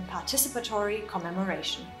creative and participatory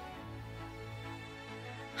commemoration.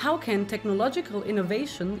 How can technological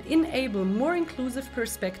innovation enable more inclusive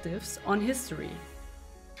perspectives on history?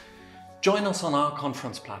 Join us on our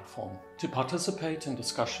conference platform to participate in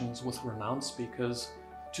discussions with renowned speakers,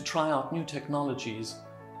 to try out new technologies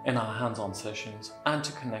in our hands-on sessions, and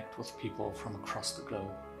to connect with people from across the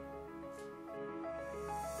globe.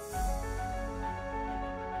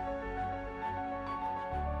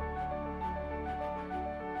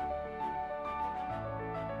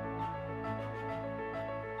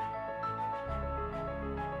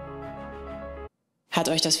 Hat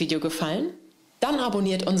euch das Video gefallen? Dann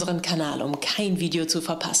abonniert unseren Kanal, um kein Video zu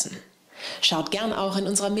verpassen. Schaut gern auch in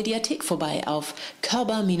unserer Mediathek vorbei auf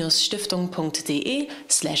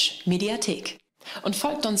körber-stiftung.de/Mediathek und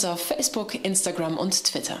folgt uns auf Facebook, Instagram und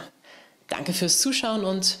Twitter. Danke fürs Zuschauen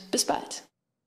und bis bald.